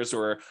like yours,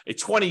 or a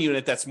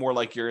 20-unit that's more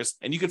like yours,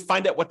 and you could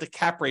find out what the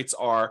cap rates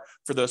are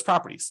for those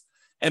properties.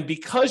 And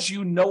because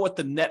you know what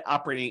the net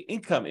operating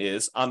income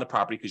is on the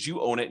property, because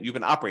you own it, you've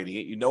been operating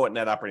it, you know what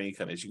net operating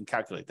income is, you can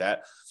calculate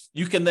that.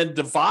 You can then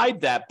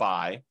divide that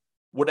by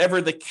whatever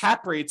the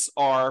cap rates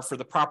are for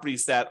the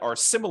properties that are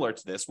similar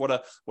to this, what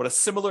a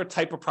similar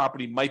type of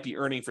property might be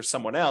earning for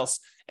someone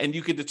else, and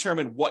you can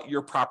determine what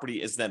your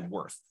property is then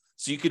worth.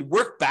 So you could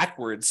work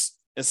backwards.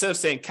 Instead of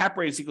saying cap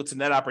rate is equal to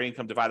net operating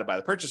income divided by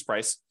the purchase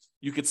price,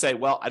 you could say,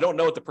 well, I don't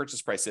know what the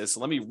purchase price is, so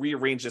let me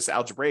rearrange this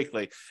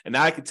algebraically. And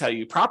now I can tell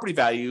you property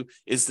value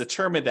is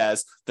determined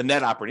as the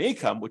net operating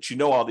income, which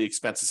all the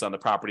expenses on the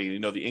property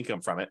and the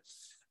income from it,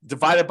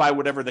 divided by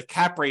whatever the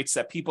cap rates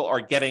that people are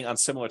getting on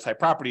similar type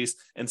properties,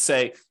 and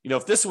say,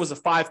 if this was a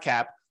 5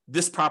 cap,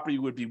 this property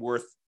would be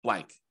worth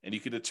blank. And you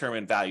can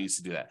determine values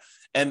to do that.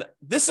 And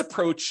this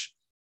approach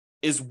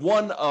is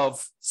one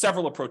of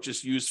several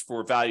approaches used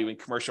for valuing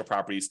commercial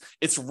properties.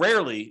 It's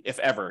rarely, if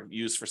ever,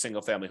 used for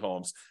single family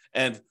homes.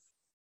 And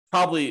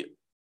probably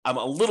I'm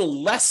a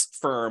little less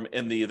firm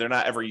in they're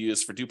not ever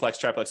used for duplex,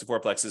 triplex, and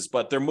fourplexes,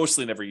 but they're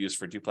mostly never used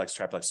for duplex,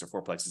 triplex, or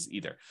fourplexes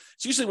either.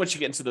 It's usually once you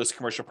get into those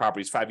commercial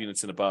properties, 5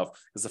 units and above,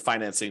 because the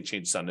financing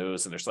changes on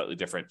those and they're slightly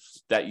different,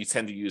 that you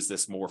tend to use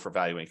this more for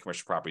valuing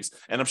commercial properties.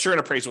 And I'm sure an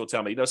appraiser will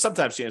tell me,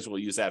 sometimes James will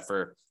use that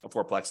for a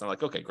fourplex. And I'm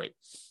like, okay, great.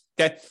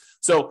 Okay.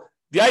 So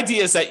the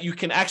idea is that you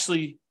can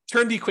actually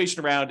turn the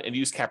equation around and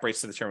use cap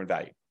rates to determine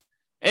value.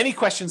 Any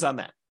questions on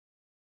that?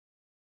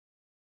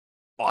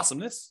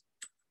 Awesomeness.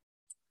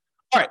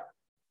 All right,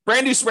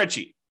 brand new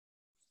spreadsheet.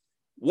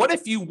 What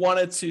if you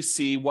wanted to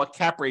see what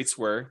cap rates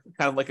were,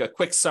 kind of like a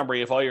quick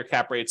summary of all your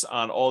cap rates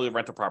on all the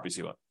rental properties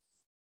you own?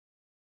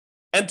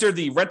 Enter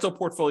the rental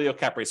portfolio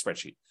cap rate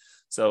spreadsheet.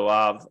 So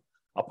I'll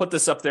put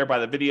this up there by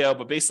the video,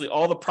 but basically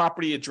all the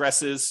property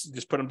addresses,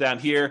 just put them down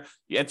here.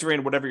 You enter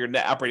in whatever your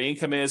net operating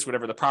income is,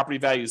 whatever the property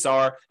values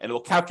are, and it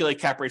will calculate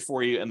cap rate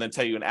for you and then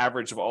tell you an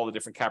average of all the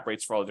different cap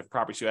rates for all the different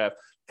properties you have.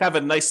 Kind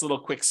of a nice little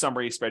quick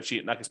summary spreadsheet.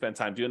 I'm not going to spend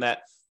time doing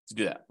that to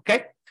do that.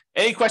 Okay.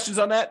 Any questions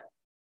on that?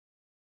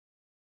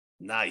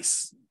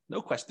 Nice.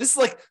 No question. This is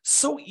like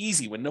so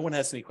easy when no one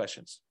has any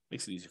questions.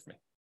 Makes it easy for me.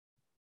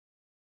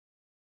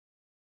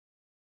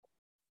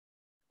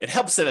 It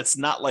helps that it's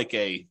not like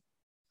a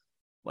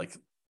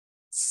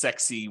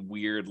sexy,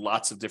 weird,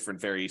 lots of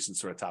different variations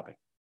sort of topic.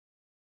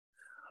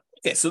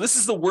 Okay, so this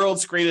is the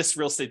world's greatest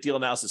real estate deal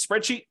analysis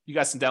spreadsheet. You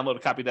guys can download a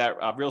copy of that,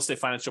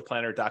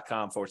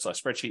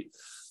 realestatefinancialplanner.com/spreadsheet.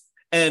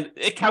 And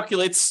it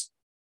calculates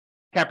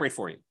cap rate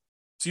for you.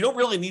 So you don't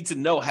really need to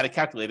know how to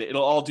calculate it.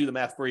 It'll all do the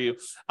math for you.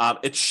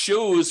 It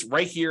shows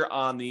right here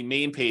on the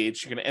main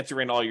page. You're going to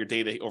enter in all your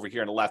data over here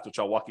on the left, which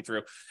I'll walk you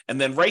through.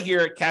 And then right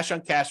here, cash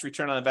on cash,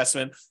 return on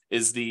investment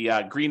is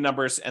the green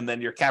numbers. And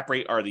then your cap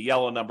rate are the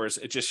yellow numbers.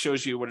 It just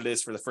shows you what it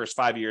is for the first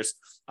 5 years.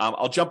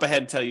 I'll jump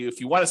ahead and tell you, if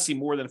you want to see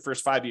more than the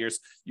first 5 years,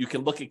 you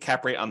can look at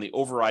cap rate on the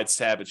overrides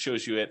tab. It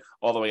shows you it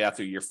all the way out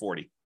through year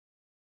 40.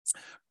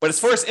 But as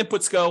far as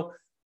inputs go,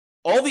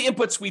 all the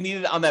inputs we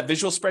needed on that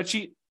visual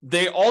spreadsheet,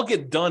 they all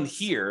get done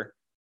here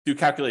through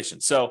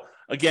calculation. So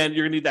again,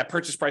 you're gonna need that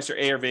purchase price or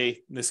ARV in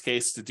this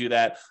case to do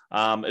that.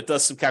 It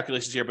does some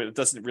calculations here, but it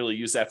doesn't really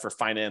use that for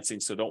financing.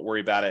 So don't worry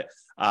about it.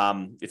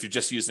 If you're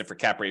just using it for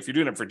cap rate, if you're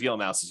doing it for deal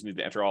analysis, you need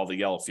to enter all the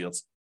yellow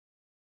fields.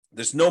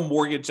 There's no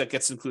mortgage that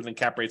gets included in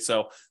cap rate,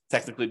 so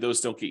technically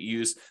those don't get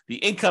used. The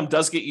income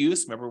does get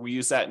used. Remember, we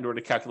use that in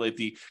order to calculate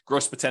the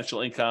gross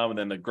potential income and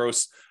then the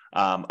gross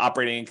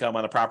operating income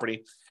on the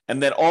property.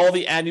 And then all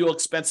the annual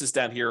expenses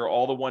down here are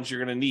all the ones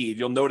you're going to need.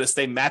 You'll notice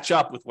they match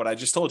up with what I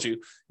just told you.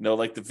 You know,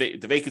 like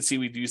the vacancy,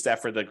 we'd use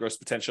that for the gross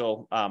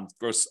potential,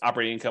 gross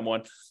operating income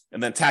one.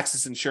 And then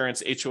taxes,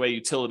 insurance, HOA,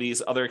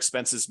 utilities, other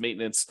expenses,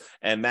 maintenance,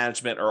 and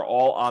management are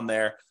all on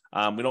there.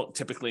 We don't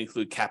typically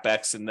include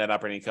CapEx and net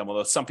operating income,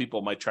 although some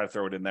people might try to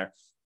throw it in there.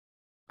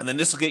 And then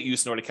this will get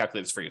used in order to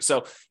calculate this for you.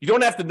 So you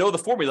don't have to know the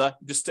formula,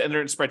 just enter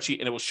it in a spreadsheet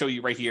and it will show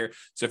you right here.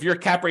 So if you're a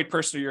cap rate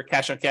person or you're a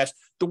cash on cash,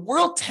 the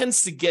world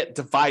tends to get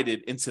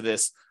divided into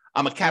this.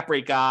 I'm a cap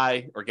rate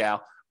guy or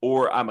gal,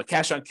 or I'm a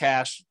cash on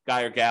cash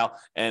guy or gal.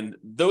 And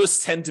those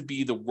tend to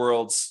be the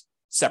world's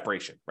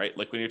separation, right?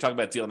 Like when you're talking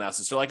about deal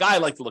analysis, they're like, I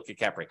like to look at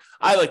cap rate.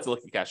 I like to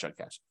look at cash on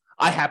cash.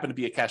 I happen to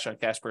be a cash on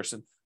cash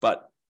person,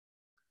 but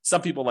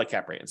some people like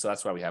cap rate. And so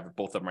that's why we have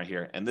both of them right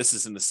here. And this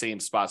is in the same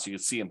spot. So you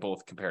can see them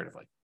both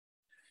comparatively.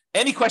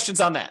 Any questions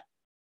on that?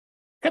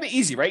 Kind of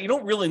easy, right? You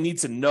don't really need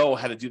to know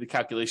how to do the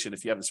calculation.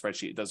 If you have the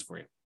spreadsheet, it does it for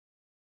you.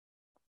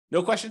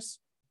 No questions?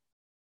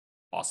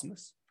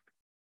 Awesomeness.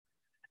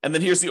 And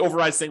then here's the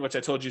overrides thing, which I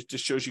told you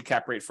just shows you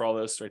cap rate for all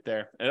those right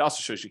there. And it also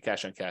shows you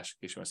cash on cash,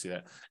 in case you want to see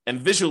that. And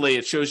visually,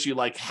 it shows you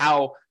like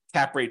how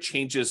cap rate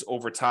changes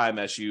over time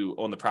as you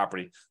own the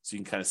property. So you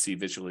can kind of see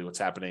visually what's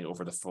happening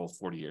over the full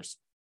 40 years.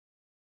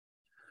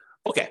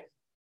 Okay. A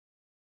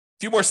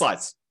few more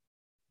slides.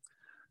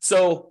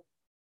 So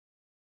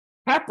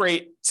cap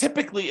rate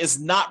typically is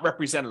not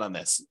represented on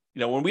this. You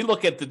know, when we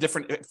look at the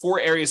different 4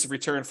 areas of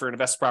return for an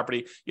invested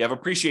property, you have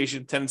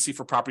appreciation, tendency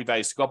for property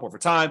values to go up over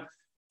time,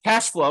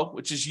 cash flow,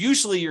 which is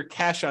usually your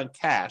cash on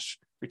cash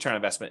return on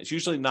investment. It's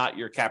usually not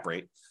your cap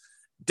rate.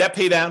 Debt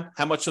pay down,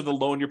 how much of the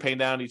loan you're paying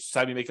down each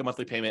time you make a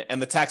monthly payment,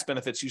 and the tax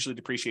benefits, usually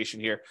depreciation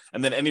here,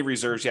 and then any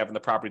reserves you have in the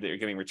property that you're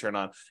getting return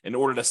on in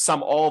order to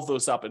sum all of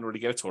those up in order to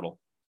get a total.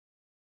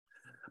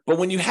 But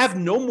when you have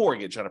no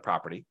mortgage on a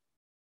property,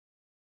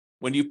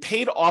 when you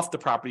paid off the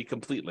property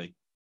completely,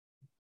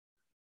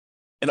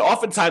 and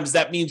oftentimes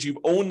that means you've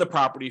owned the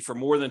property for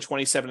more than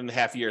 27 and a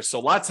half years. So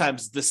a lot of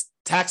times this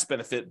tax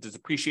benefit, the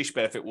depreciation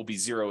benefit will be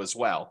zero as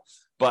well.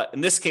 But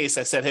in this case,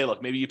 I said, hey,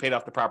 look, maybe you paid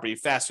off the property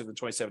faster than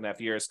 27 and a half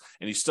years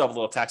and you still have a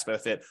little tax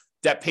benefit.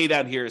 Debt pay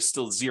down here is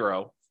still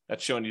zero.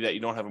 That's showing you that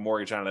you don't have a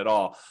mortgage on it at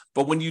all.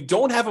 But when you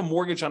don't have a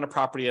mortgage on a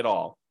property at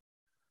all,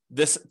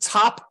 this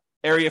top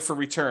area for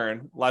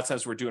return, a lot of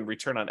times we're doing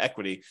return on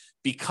equity,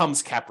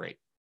 becomes cap rate.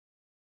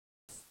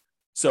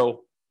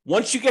 So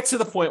once you get to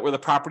the point where the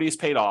property is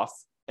paid off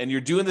and you're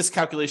doing this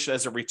calculation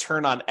as a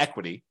return on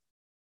equity,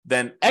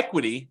 then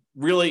equity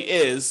really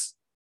is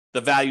the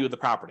value of the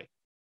property.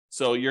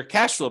 So your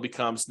cash flow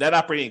becomes net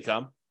operating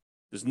income.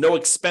 There's no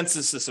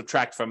expenses to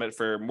subtract from it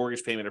for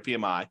mortgage payment or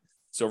PMI.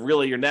 So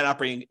really your net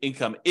operating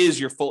income is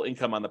your full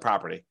income on the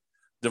property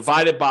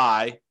divided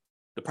by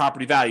the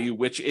property value,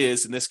 which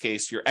is in this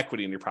case, your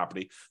equity in your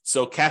property.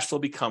 So cash flow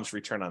becomes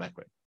return on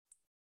equity.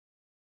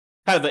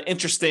 Kind of an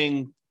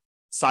interesting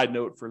side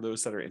note for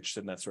those that are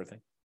interested in that sort of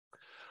thing.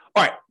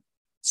 All right.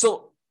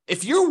 So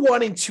if you're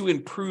wanting to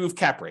improve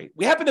cap rate,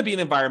 we happen to be in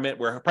an environment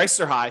where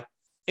prices are high,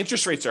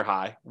 interest rates are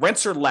high,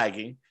 rents are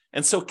lagging.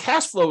 And so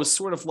cash flow is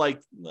sort of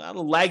like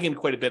lagging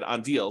quite a bit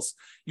on deals.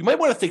 You might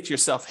want to think to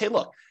yourself, hey,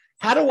 look,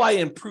 how do I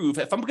improve?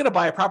 If I'm going to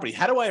buy a property,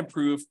 how do I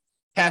improve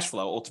cash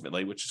flow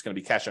ultimately, which is going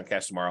to be cash on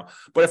cash tomorrow?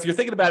 But if you're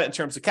thinking about it in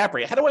terms of cap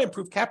rate, how do I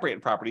improve cap rate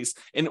in properties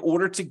in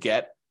order to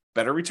get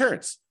better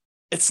returns?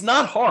 It's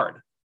not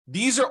hard.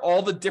 These are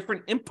all the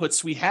different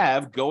inputs we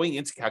have going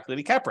into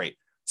calculating cap rate.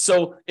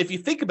 So if you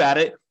think about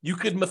it, you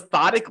could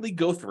methodically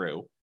go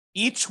through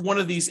each one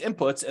of these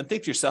inputs and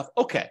think to yourself,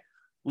 okay,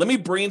 let me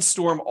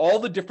brainstorm all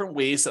the different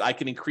ways that I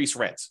can increase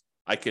rents.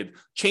 I could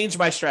change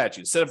my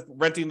strategy. Instead of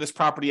renting this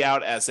property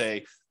out as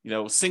a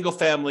single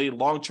family,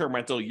 long-term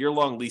rental,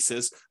 year-long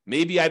leases,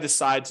 maybe I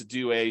decide to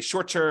do a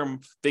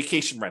short-term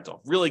vacation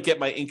rental, really get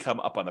my income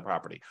up on the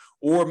property.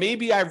 Or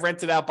maybe I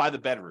rent it out by the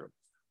bedroom.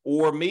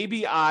 Or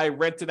maybe I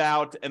rent it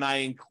out and I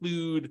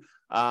include,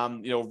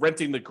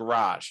 renting the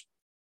garage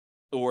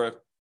or,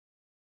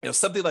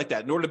 something like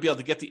that in order to be able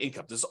to get the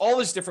income. There's all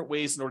these different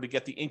ways in order to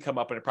get the income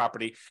up in a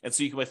property. And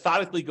so you can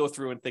methodically go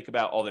through and think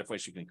about all the different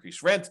ways you can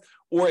increase rent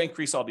or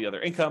increase all the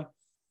other income.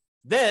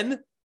 Then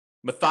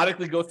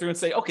methodically go through and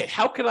say, okay,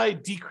 how can I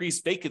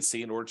decrease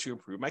vacancy in order to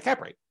improve my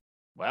cap rate?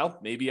 Well,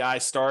 maybe I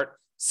start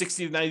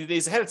 60 to 90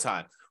 days ahead of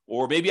time.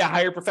 Or maybe I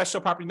hire a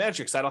professional property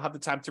manager because I don't have the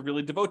time to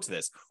really devote to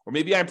this. Or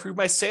maybe I improve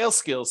my sales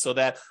skills so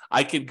that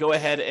I can go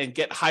ahead and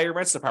get higher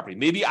rents to the property.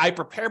 Maybe I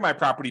prepare my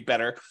property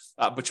better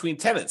between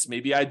tenants.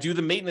 Maybe I do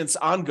the maintenance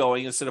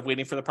ongoing instead of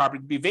waiting for the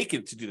property to be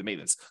vacant to do the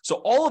maintenance. So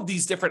all of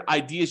these different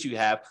ideas you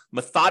have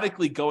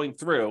methodically going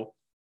through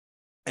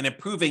and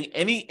improving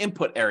any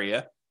input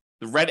area,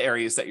 the red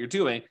areas that you're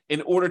doing,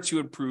 in order to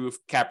improve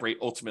cap rate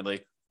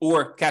ultimately,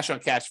 or cash on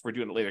cash if we're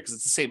doing it later, because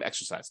it's the same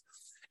exercise.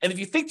 And if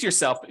you think to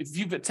yourself, if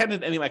you've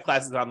attended any of my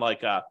classes on how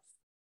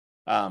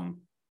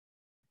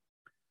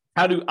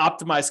to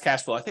optimize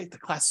cash flow, I think the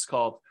class is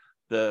called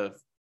the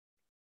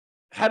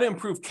How to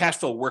Improve Cash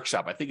Flow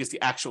Workshop, I think is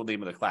the actual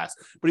name of the class.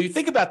 But if you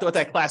think about what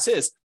that class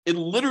is, it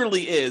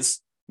literally is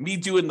me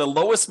doing the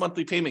lowest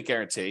monthly payment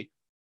guarantee,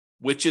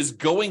 which is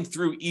going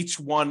through each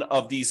one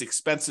of these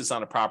expenses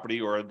on a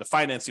property or the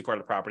financing part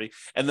of the property,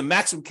 and the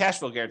maximum cash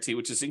flow guarantee,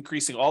 which is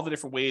increasing all the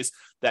different ways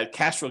that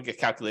cash flow get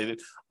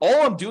calculated.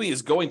 All I'm doing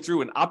is going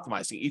through and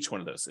optimizing each one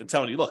of those and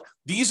telling you, look,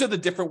 these are the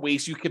different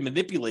ways you can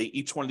manipulate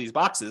each one of these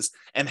boxes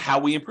and how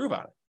we improve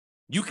on it.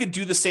 You could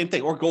do the same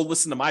thing or go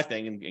listen to my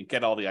thing and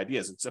get all the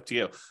ideas. It's up to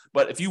you.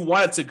 But if you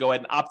wanted to go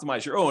ahead and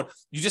optimize your own,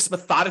 you just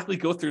methodically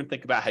go through and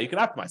think about how you can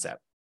optimize that.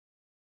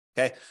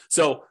 Okay.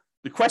 So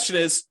the question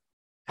is,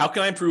 how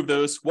can I improve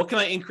those? What can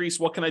I increase?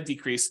 What can I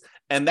decrease?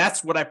 And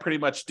that's what I pretty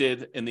much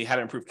did in the How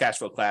to Improve Cash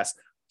Flow class.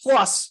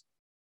 Plus,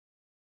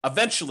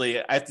 eventually,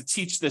 I have to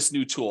teach this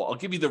new tool. I'll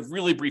give you the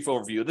really brief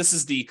overview. This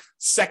is the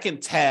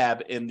second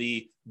tab in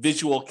the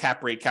visual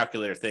cap rate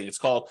calculator thing. It's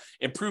called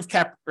Improve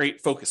Cap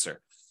Rate Focuser.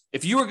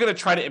 If you were going to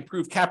try to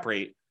improve cap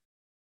rate,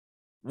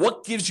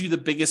 what gives you the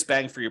biggest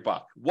bang for your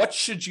buck? What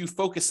should you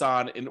focus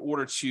on in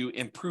order to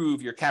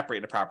improve your cap rate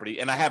in a property?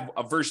 And I have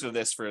a version of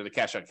this for the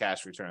cash on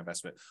cash return on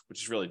investment,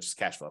 which is really just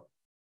cash flow.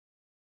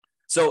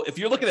 So if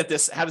you're looking at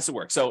this, how does it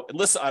work? So it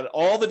lists on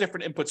all the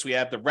different inputs we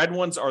have. The red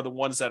ones are the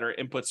ones that are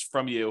inputs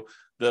from you.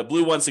 The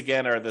blue ones,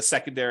 again, are the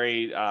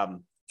secondary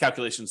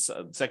calculations,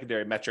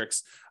 secondary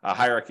metrics,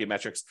 hierarchy of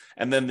metrics.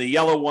 And then the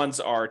yellow ones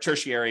are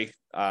tertiary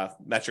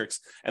metrics.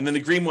 And then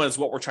the green one is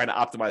what we're trying to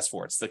optimize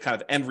for. It's the kind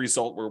of end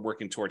result we're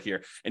working toward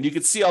here. And you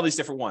can see all these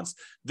different ones.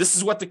 This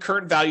is what the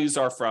current values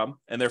are from.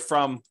 And they're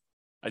from,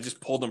 I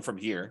just pulled them from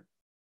here,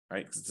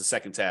 right? Because it's the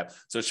second tab.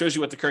 So it shows you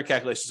what the current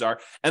calculations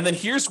are. And then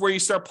here's where you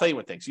start playing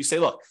with things. You say,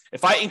 look,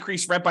 if I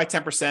increase rent by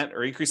 10%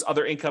 or increase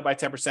other income by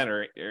 10%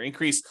 or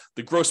increase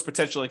the gross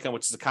potential income,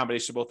 which is a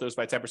combination of both those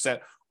by 10%,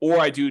 or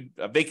I do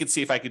a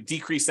vacancy, if I could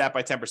decrease that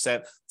by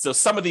 10%. So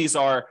some of these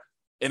are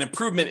an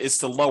improvement is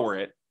to lower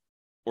it,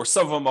 or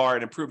some of them are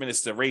an improvement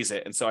is to raise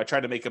it. And so I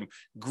try to make them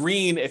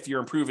green if you're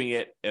improving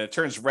it, and it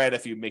turns red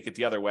if you make it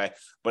the other way,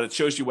 but it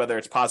shows you whether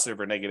it's positive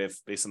or negative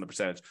based on the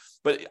percentage.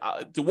 But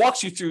it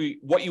walks you through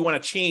what you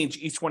want to change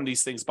each one of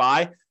these things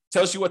by,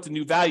 tells you what the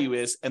new value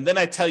is. And then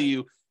I tell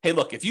you, hey,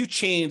 look, if you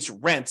change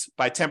rent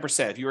by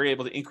 10%, if you were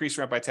able to increase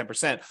rent by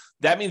 10%,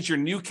 that means your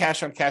new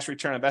cash on cash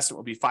return on investment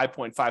will be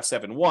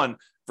 5.571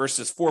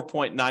 versus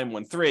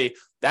 4.913.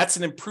 That's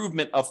an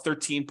improvement of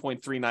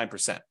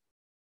 13.39%.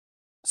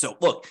 So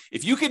look,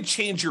 if you can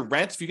change your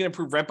rent, if you can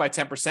improve rent by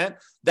 10%,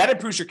 that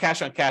improves your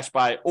cash on cash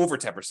by over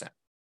 10%.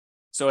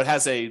 So it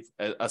has a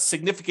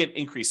significant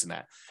increase in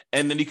that.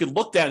 And then you can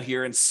look down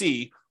here and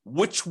see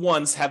which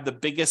ones have the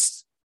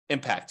biggest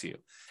impact to you.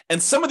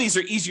 And some of these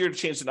are easier to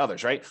change than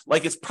others, right?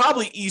 Like it's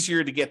probably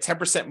easier to get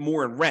 10%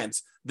 more in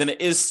rent than it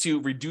is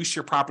to reduce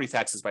your property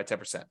taxes by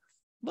 10%.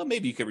 Well,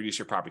 maybe you could reduce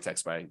your property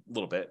tax by a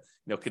little bit,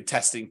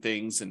 contesting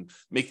things and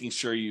making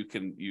sure you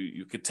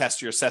contest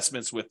your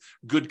assessments with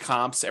good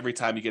comps every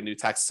time you get a new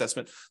tax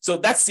assessment. So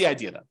that's the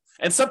idea though.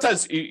 And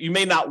sometimes you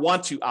may not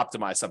want to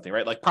optimize something,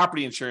 right? Like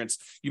property insurance,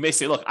 you may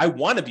say, look, I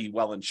want to be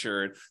well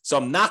insured, so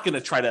I'm not going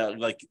to try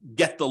to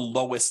get the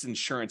lowest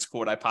insurance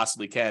quote I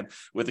possibly can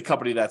with a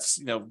company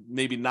that's,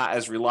 maybe not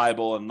as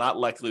reliable and not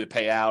likely to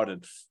pay out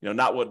and,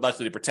 not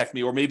likely to protect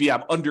me, or maybe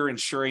I'm under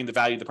insuring the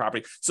value of the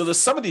property. So there's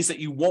some of these that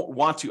you won't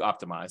want to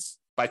optimize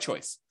by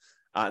choice.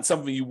 And some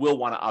of you will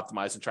want to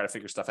optimize and try to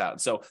figure stuff out.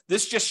 And so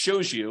this just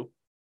shows you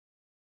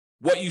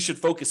what you should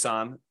focus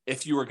on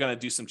if you are going to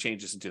do some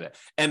changes into that.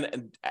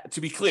 And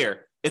to be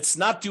clear, it's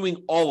not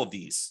doing all of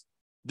these.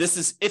 This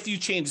is if you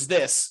change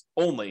this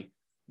only,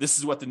 this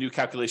is what the new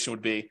calculation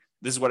would be.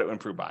 This is what it would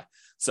improve by.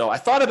 So I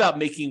thought about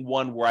making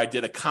one where I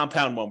did a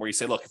compound one where you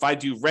say, look, if I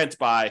do rent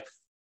by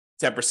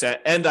 10%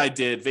 and I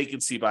did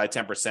vacancy by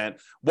 10%,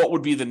 what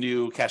would be the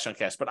new cash on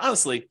cash? But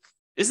honestly,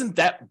 isn't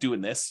that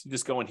doing this? You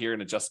just go in here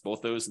and adjust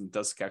both those and it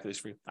does the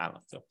calculation for you. I don't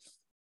know.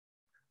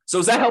 So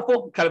is that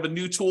helpful? Kind of a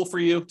new tool for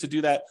you to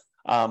do that.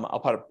 I'll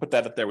probably put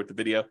that up there with the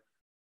video.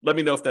 Let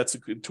me know if that's a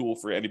good tool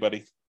for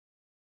anybody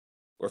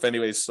or if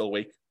anybody's still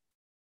awake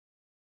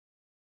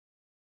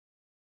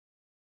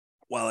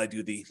while I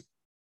do the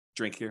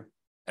drink here.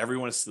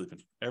 Everyone is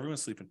sleeping.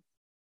 Everyone's sleeping.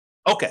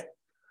 Okay.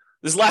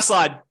 This last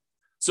slide.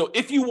 So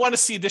if you want to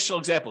see additional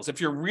examples,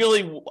 if you're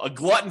really a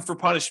glutton for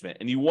punishment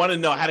and you want to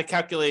know how to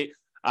calculate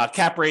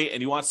cap rate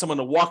and you want someone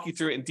to walk you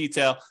through it in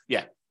detail,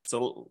 yeah.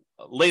 So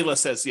Layla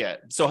says, yeah,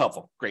 so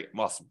helpful. Great.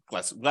 Awesome.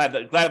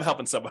 Glad I'm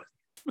helping somebody.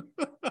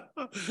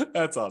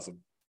 That's awesome.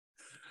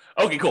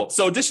 Okay, cool.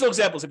 So additional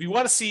examples. If you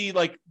want to see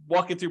like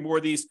walking through more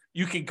of these,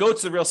 you can go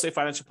to the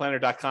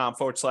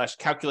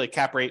realestatefinancialplanner.com/calculate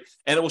cap rate,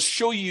 and it will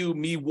show you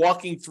me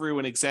walking through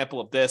an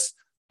example of this.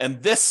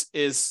 And this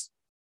is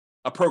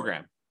a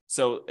program.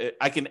 So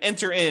I can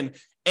enter in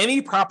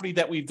any property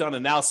that we've done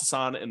analysis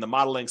on in the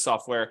modeling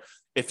software.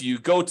 If you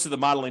go to the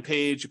modeling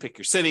page, you pick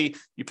your city,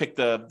 you pick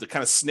the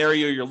kind of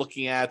scenario you're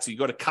looking at. So you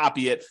go to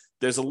copy it.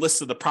 There's a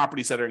list of the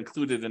properties that are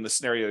included in the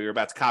scenario you're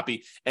about to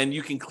copy. And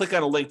you can click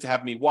on a link to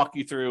have me walk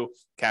you through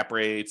cap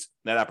rates,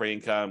 net operating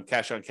income,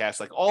 cash on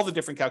cash, like all the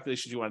different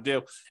calculations you want to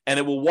do. And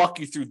it will walk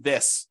you through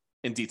this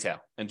in detail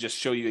and just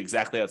show you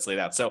exactly how it's laid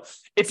out. So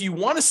if you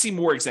want to see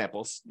more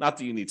examples, not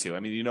that you need to, I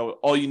mean, you know,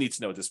 all you need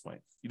to know at this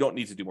point, you don't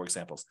need to do more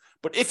examples.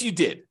 But if you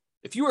did,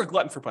 if you were a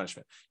glutton for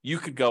punishment, you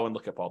could go and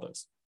look up all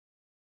those.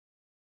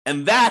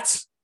 And that,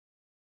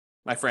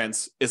 my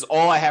friends, is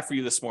all I have for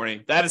you this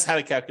morning. That is how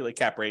to calculate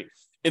cap rate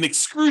in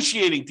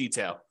excruciating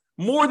detail,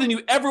 more than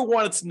you ever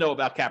wanted to know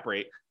about cap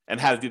rate and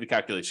how to do the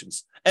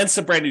calculations, and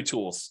some brand new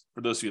tools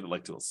for those of you that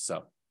like tools.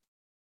 So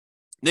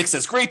Nick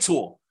says, great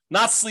tool.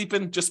 Not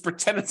sleeping, just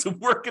pretending to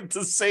work at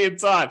the same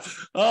time.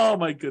 Oh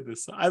my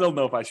goodness. I don't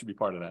know if I should be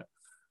part of that.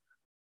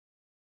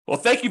 Well,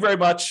 thank you very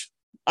much.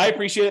 I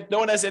appreciate it. No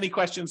one has any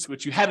questions,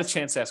 which you had a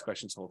chance to ask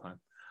questions the whole time.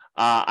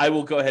 I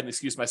will go ahead and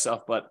excuse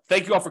myself, but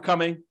thank you all for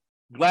coming.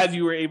 Glad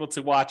you were able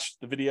to watch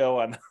the video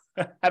on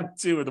how to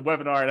do the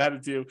webinar and how to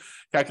do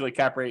calculate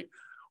cap rate.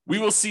 We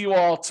will see you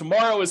all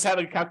tomorrow is how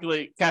to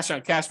calculate cash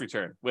on cash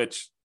return,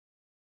 which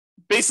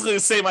basically the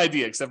same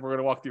idea, except we're going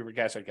to walk through for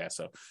cash on cash.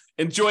 So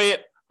enjoy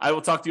it. I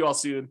will talk to you all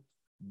soon.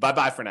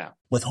 Bye-bye for now.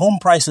 With home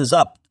prices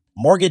up,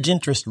 mortgage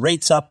interest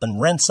rates up, and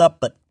rents up,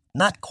 but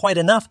not quite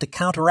enough to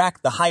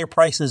counteract the higher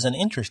prices and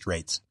interest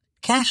rates,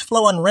 cash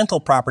flow on rental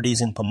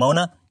properties in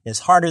Pomona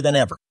is harder than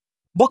ever.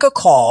 Book a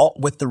call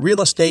with the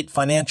Real Estate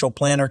Financial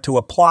Planner to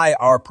apply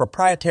our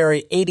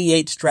proprietary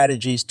 88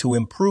 strategies to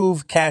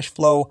improve cash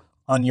flow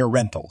on your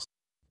rentals.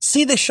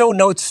 See the show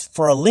notes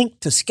for a link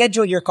to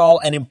schedule your call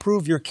and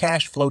improve your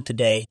cash flow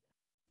today.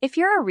 If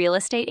you're a real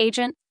estate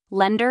agent,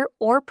 lender,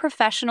 or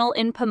professional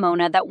in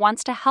Pomona that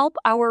wants to help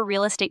our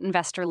real estate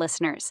investor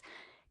listeners,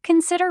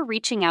 consider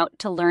reaching out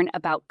to learn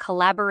about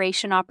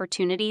collaboration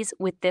opportunities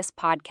with this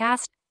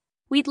podcast.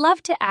 We'd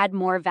love to add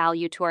more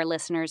value to our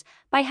listeners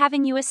by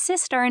having you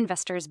assist our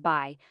investors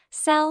buy,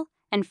 sell,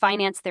 and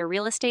finance their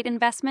real estate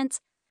investments.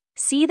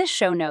 See the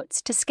show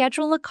notes to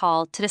schedule a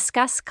call to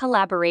discuss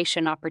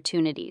collaboration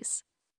opportunities.